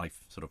his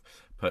wife sort of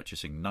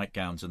purchasing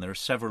nightgowns, and there are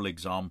several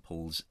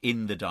examples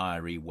in the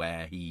diary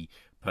where he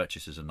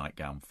purchases a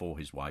nightgown for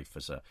his wife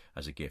as a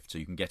gift. So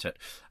you can get it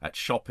at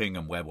shopping,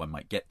 and where one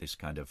might get this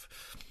kind of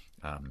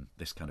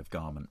this kind of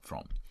garment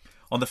from.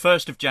 On the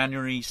 1st of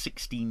January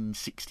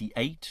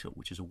 1668,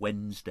 which is a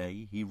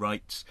Wednesday, he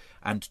writes,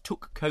 "And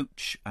took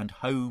coach and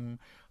home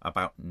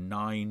about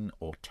 9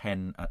 or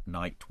 10 at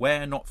night,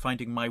 where, not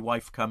finding my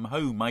wife come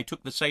home, I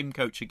took the same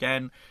coach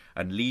again,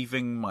 and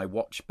leaving my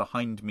watch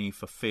behind me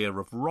for fear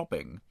of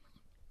robbing,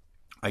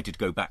 I did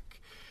go back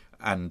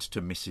and to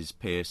Mrs.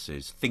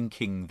 Pierce's,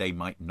 thinking they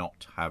might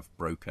not have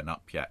broken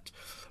up yet.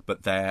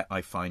 But there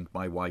I find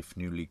my wife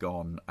newly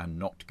gone, and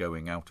not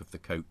going out of the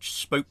coach,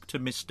 spoke to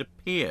Mr.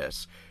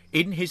 Pierce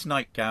in his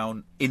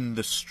nightgown in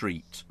the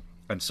street.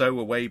 And so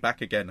away back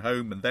again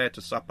home, and there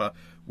to supper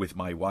with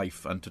my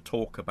wife, and to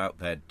talk about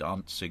their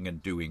dancing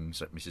and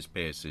doings at Mrs.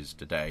 Pierce's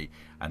today,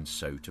 and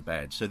so to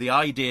bed." So the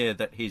idea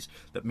that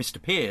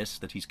Mr. Pierce,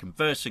 that he's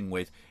conversing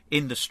with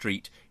in the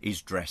street,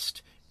 is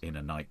dressed in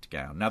a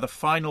nightgown. Now, the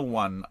final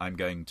one I'm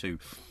going to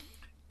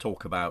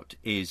talk about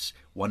is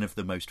one of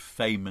the most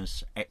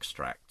famous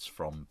extracts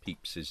from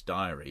Pepys's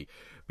diary,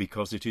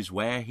 because it is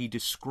where he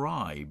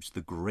describes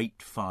the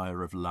Great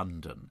Fire of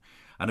London.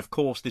 And of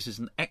course, this is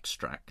an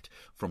extract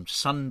from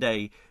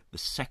Sunday, the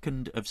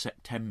 2nd of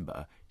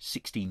September,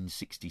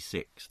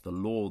 1666, the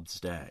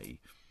Lord's Day.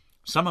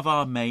 "Some of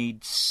our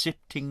maids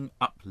sitting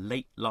up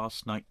late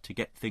last night to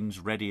get things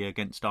ready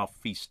against our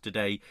feast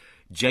today,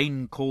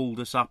 Jane called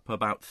us up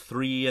about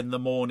 3 in the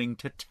morning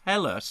to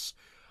tell us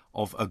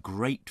of a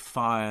great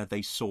fire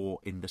they saw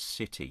in the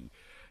city.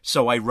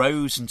 So I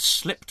rose and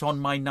slipped on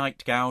my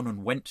nightgown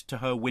and went to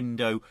her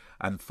window,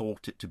 and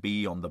thought it to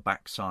be on the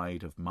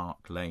backside of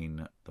Mark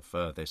Lane the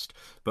furthest.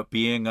 But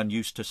being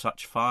unused to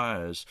such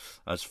fires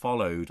as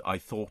followed, I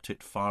thought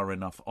it far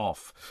enough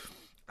off,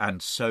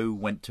 and so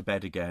went to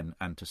bed again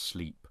and to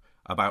sleep.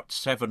 About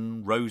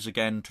 7 rose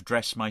again to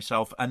dress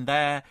myself, and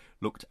there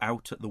looked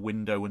out at the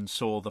window and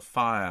saw the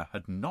fire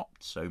had not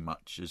so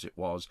much as it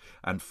was,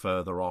 and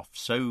further off.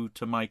 So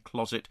to my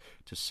closet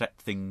to set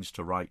things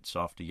to rights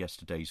after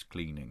yesterday's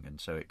cleaning,"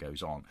 and so it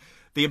goes on.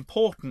 The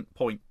important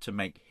point to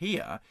make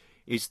here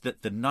is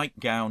that the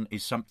nightgown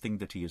is something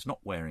that he is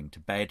not wearing to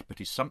bed, but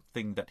is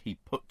something that he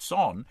puts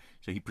on,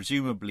 so he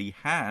presumably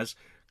has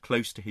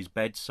close to his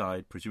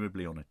bedside,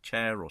 presumably on a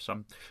chair or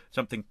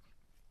something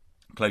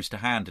close to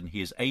hand, and he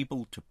is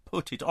able to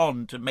put it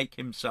on to make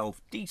himself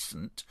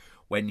decent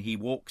when he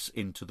walks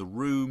into the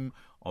room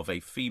of a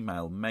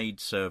female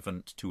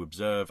maidservant to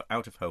observe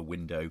out of her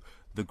window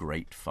the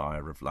Great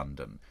Fire of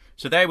London.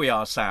 So there we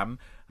are, Sam.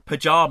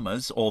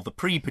 Pyjamas, or the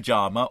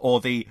pre-pyjama,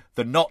 or the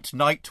not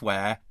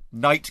nightwear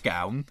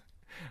nightgown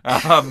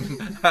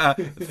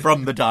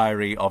from the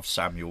diary of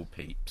Samuel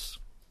Pepys.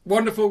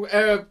 Wonderful.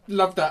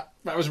 Love that.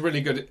 That was a really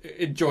good,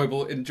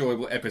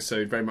 enjoyable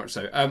episode. Very much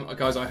so.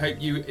 Guys, I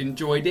hope you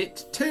enjoyed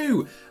it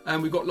too.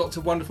 We've got lots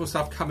of wonderful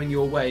stuff coming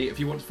your way. If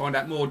you want to find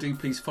out more, do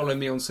please follow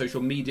me on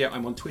social media.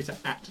 I'm on Twitter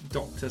at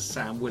Dr.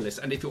 Sam Willis.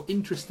 And if you're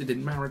interested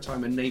in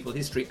maritime and naval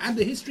history and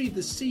the history of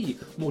the sea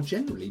more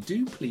generally,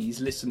 do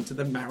please listen to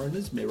the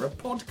Mariner's Mirror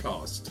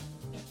podcast.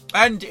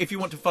 And if you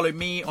want to follow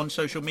me on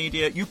social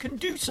media, you can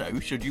do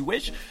so, should you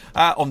wish.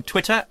 On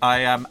Twitter, I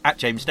am at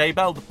James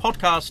Daybell. The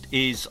podcast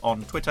is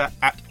on Twitter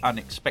at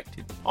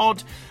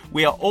UnexpectedPod.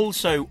 We are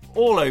also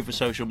all over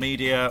social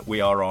media.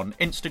 We are on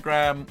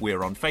Instagram. We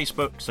are on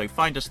Facebook. So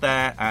find us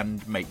there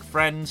and make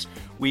friends.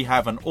 We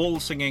have an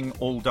all-singing,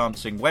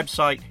 all-dancing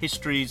website,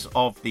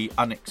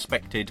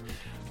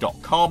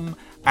 historiesoftheunexpected.com.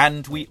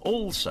 And we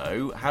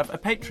also have a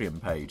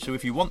Patreon page. So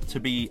if you want to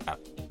be a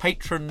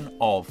patron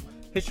of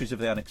Histories of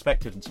the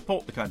Unexpected and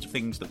support the kinds of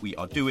things that we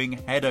are doing,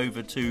 head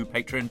over to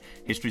Patreon,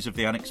 Histories of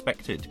the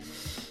Unexpected.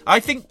 I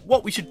think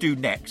what we should do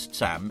next,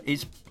 Sam,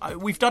 is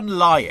we've done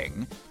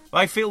lying.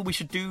 I feel we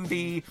should do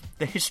the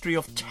history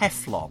of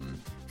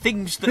Teflon.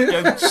 Things that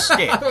don't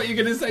stick. I thought you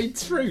were going to say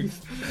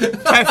truth.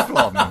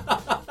 Teflon.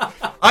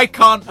 I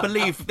can't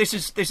believe this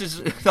is.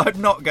 I'm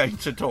not going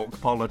to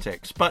talk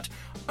politics, but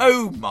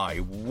oh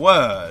my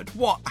word,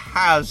 what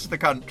has the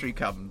country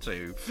come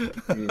to?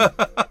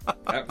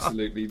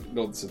 Absolutely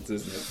nonsense,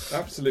 isn't it?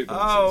 Absolute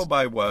nonsense. Oh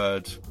my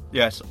word.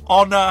 Yes,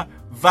 honour,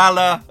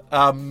 valour,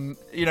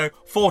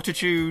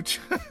 fortitude.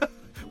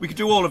 We could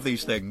do all of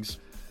these things.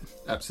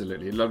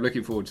 Absolutely. I'm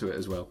looking forward to it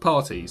as well.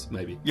 Parties,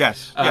 maybe.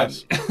 Yes.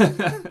 That's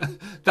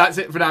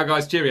it for now,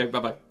 guys. Cheerio.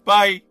 Bye-bye.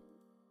 Bye.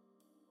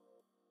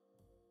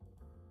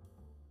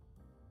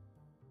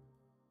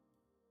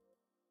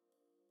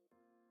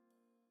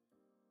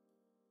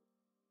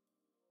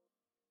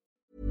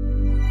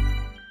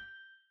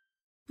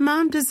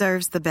 Mom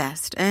deserves the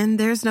best, and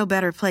there's no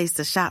better place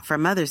to shop for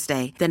Mother's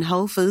Day than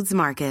Whole Foods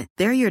Market.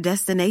 They're your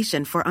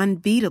destination for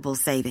unbeatable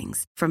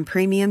savings, from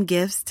premium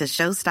gifts to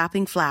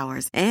show-stopping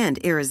flowers and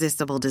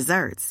irresistible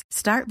desserts.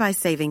 Start by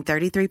saving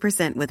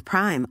 33% with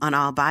Prime on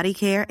all body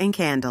care and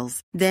candles.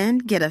 Then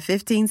get a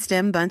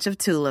 15-stem bunch of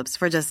tulips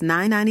for just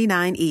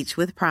 $9.99 each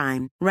with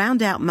Prime.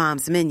 Round out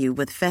Mom's menu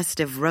with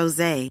festive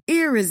rosé,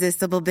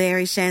 irresistible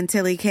berry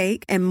chantilly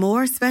cake, and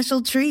more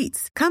special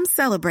treats. Come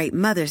celebrate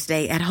Mother's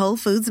Day at Whole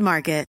Foods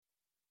Market.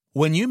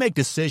 When you make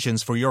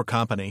decisions for your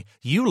company,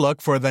 you look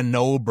for the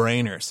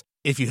no-brainers.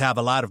 If you have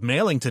a lot of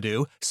mailing to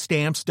do,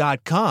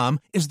 Stamps.com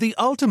is the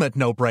ultimate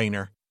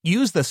no-brainer.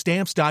 Use the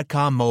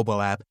Stamps.com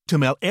mobile app to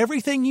mail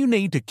everything you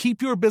need to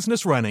keep your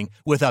business running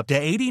with up to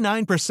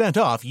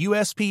 89% off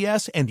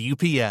USPS and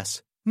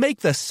UPS.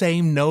 Make the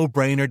same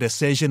no-brainer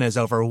decision as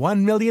over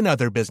 1 million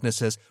other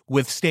businesses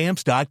with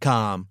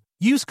Stamps.com.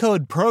 Use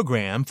code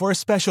PROGRAM for a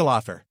special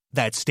offer.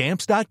 That's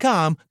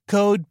Stamps.com,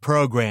 code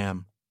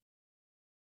PROGRAM.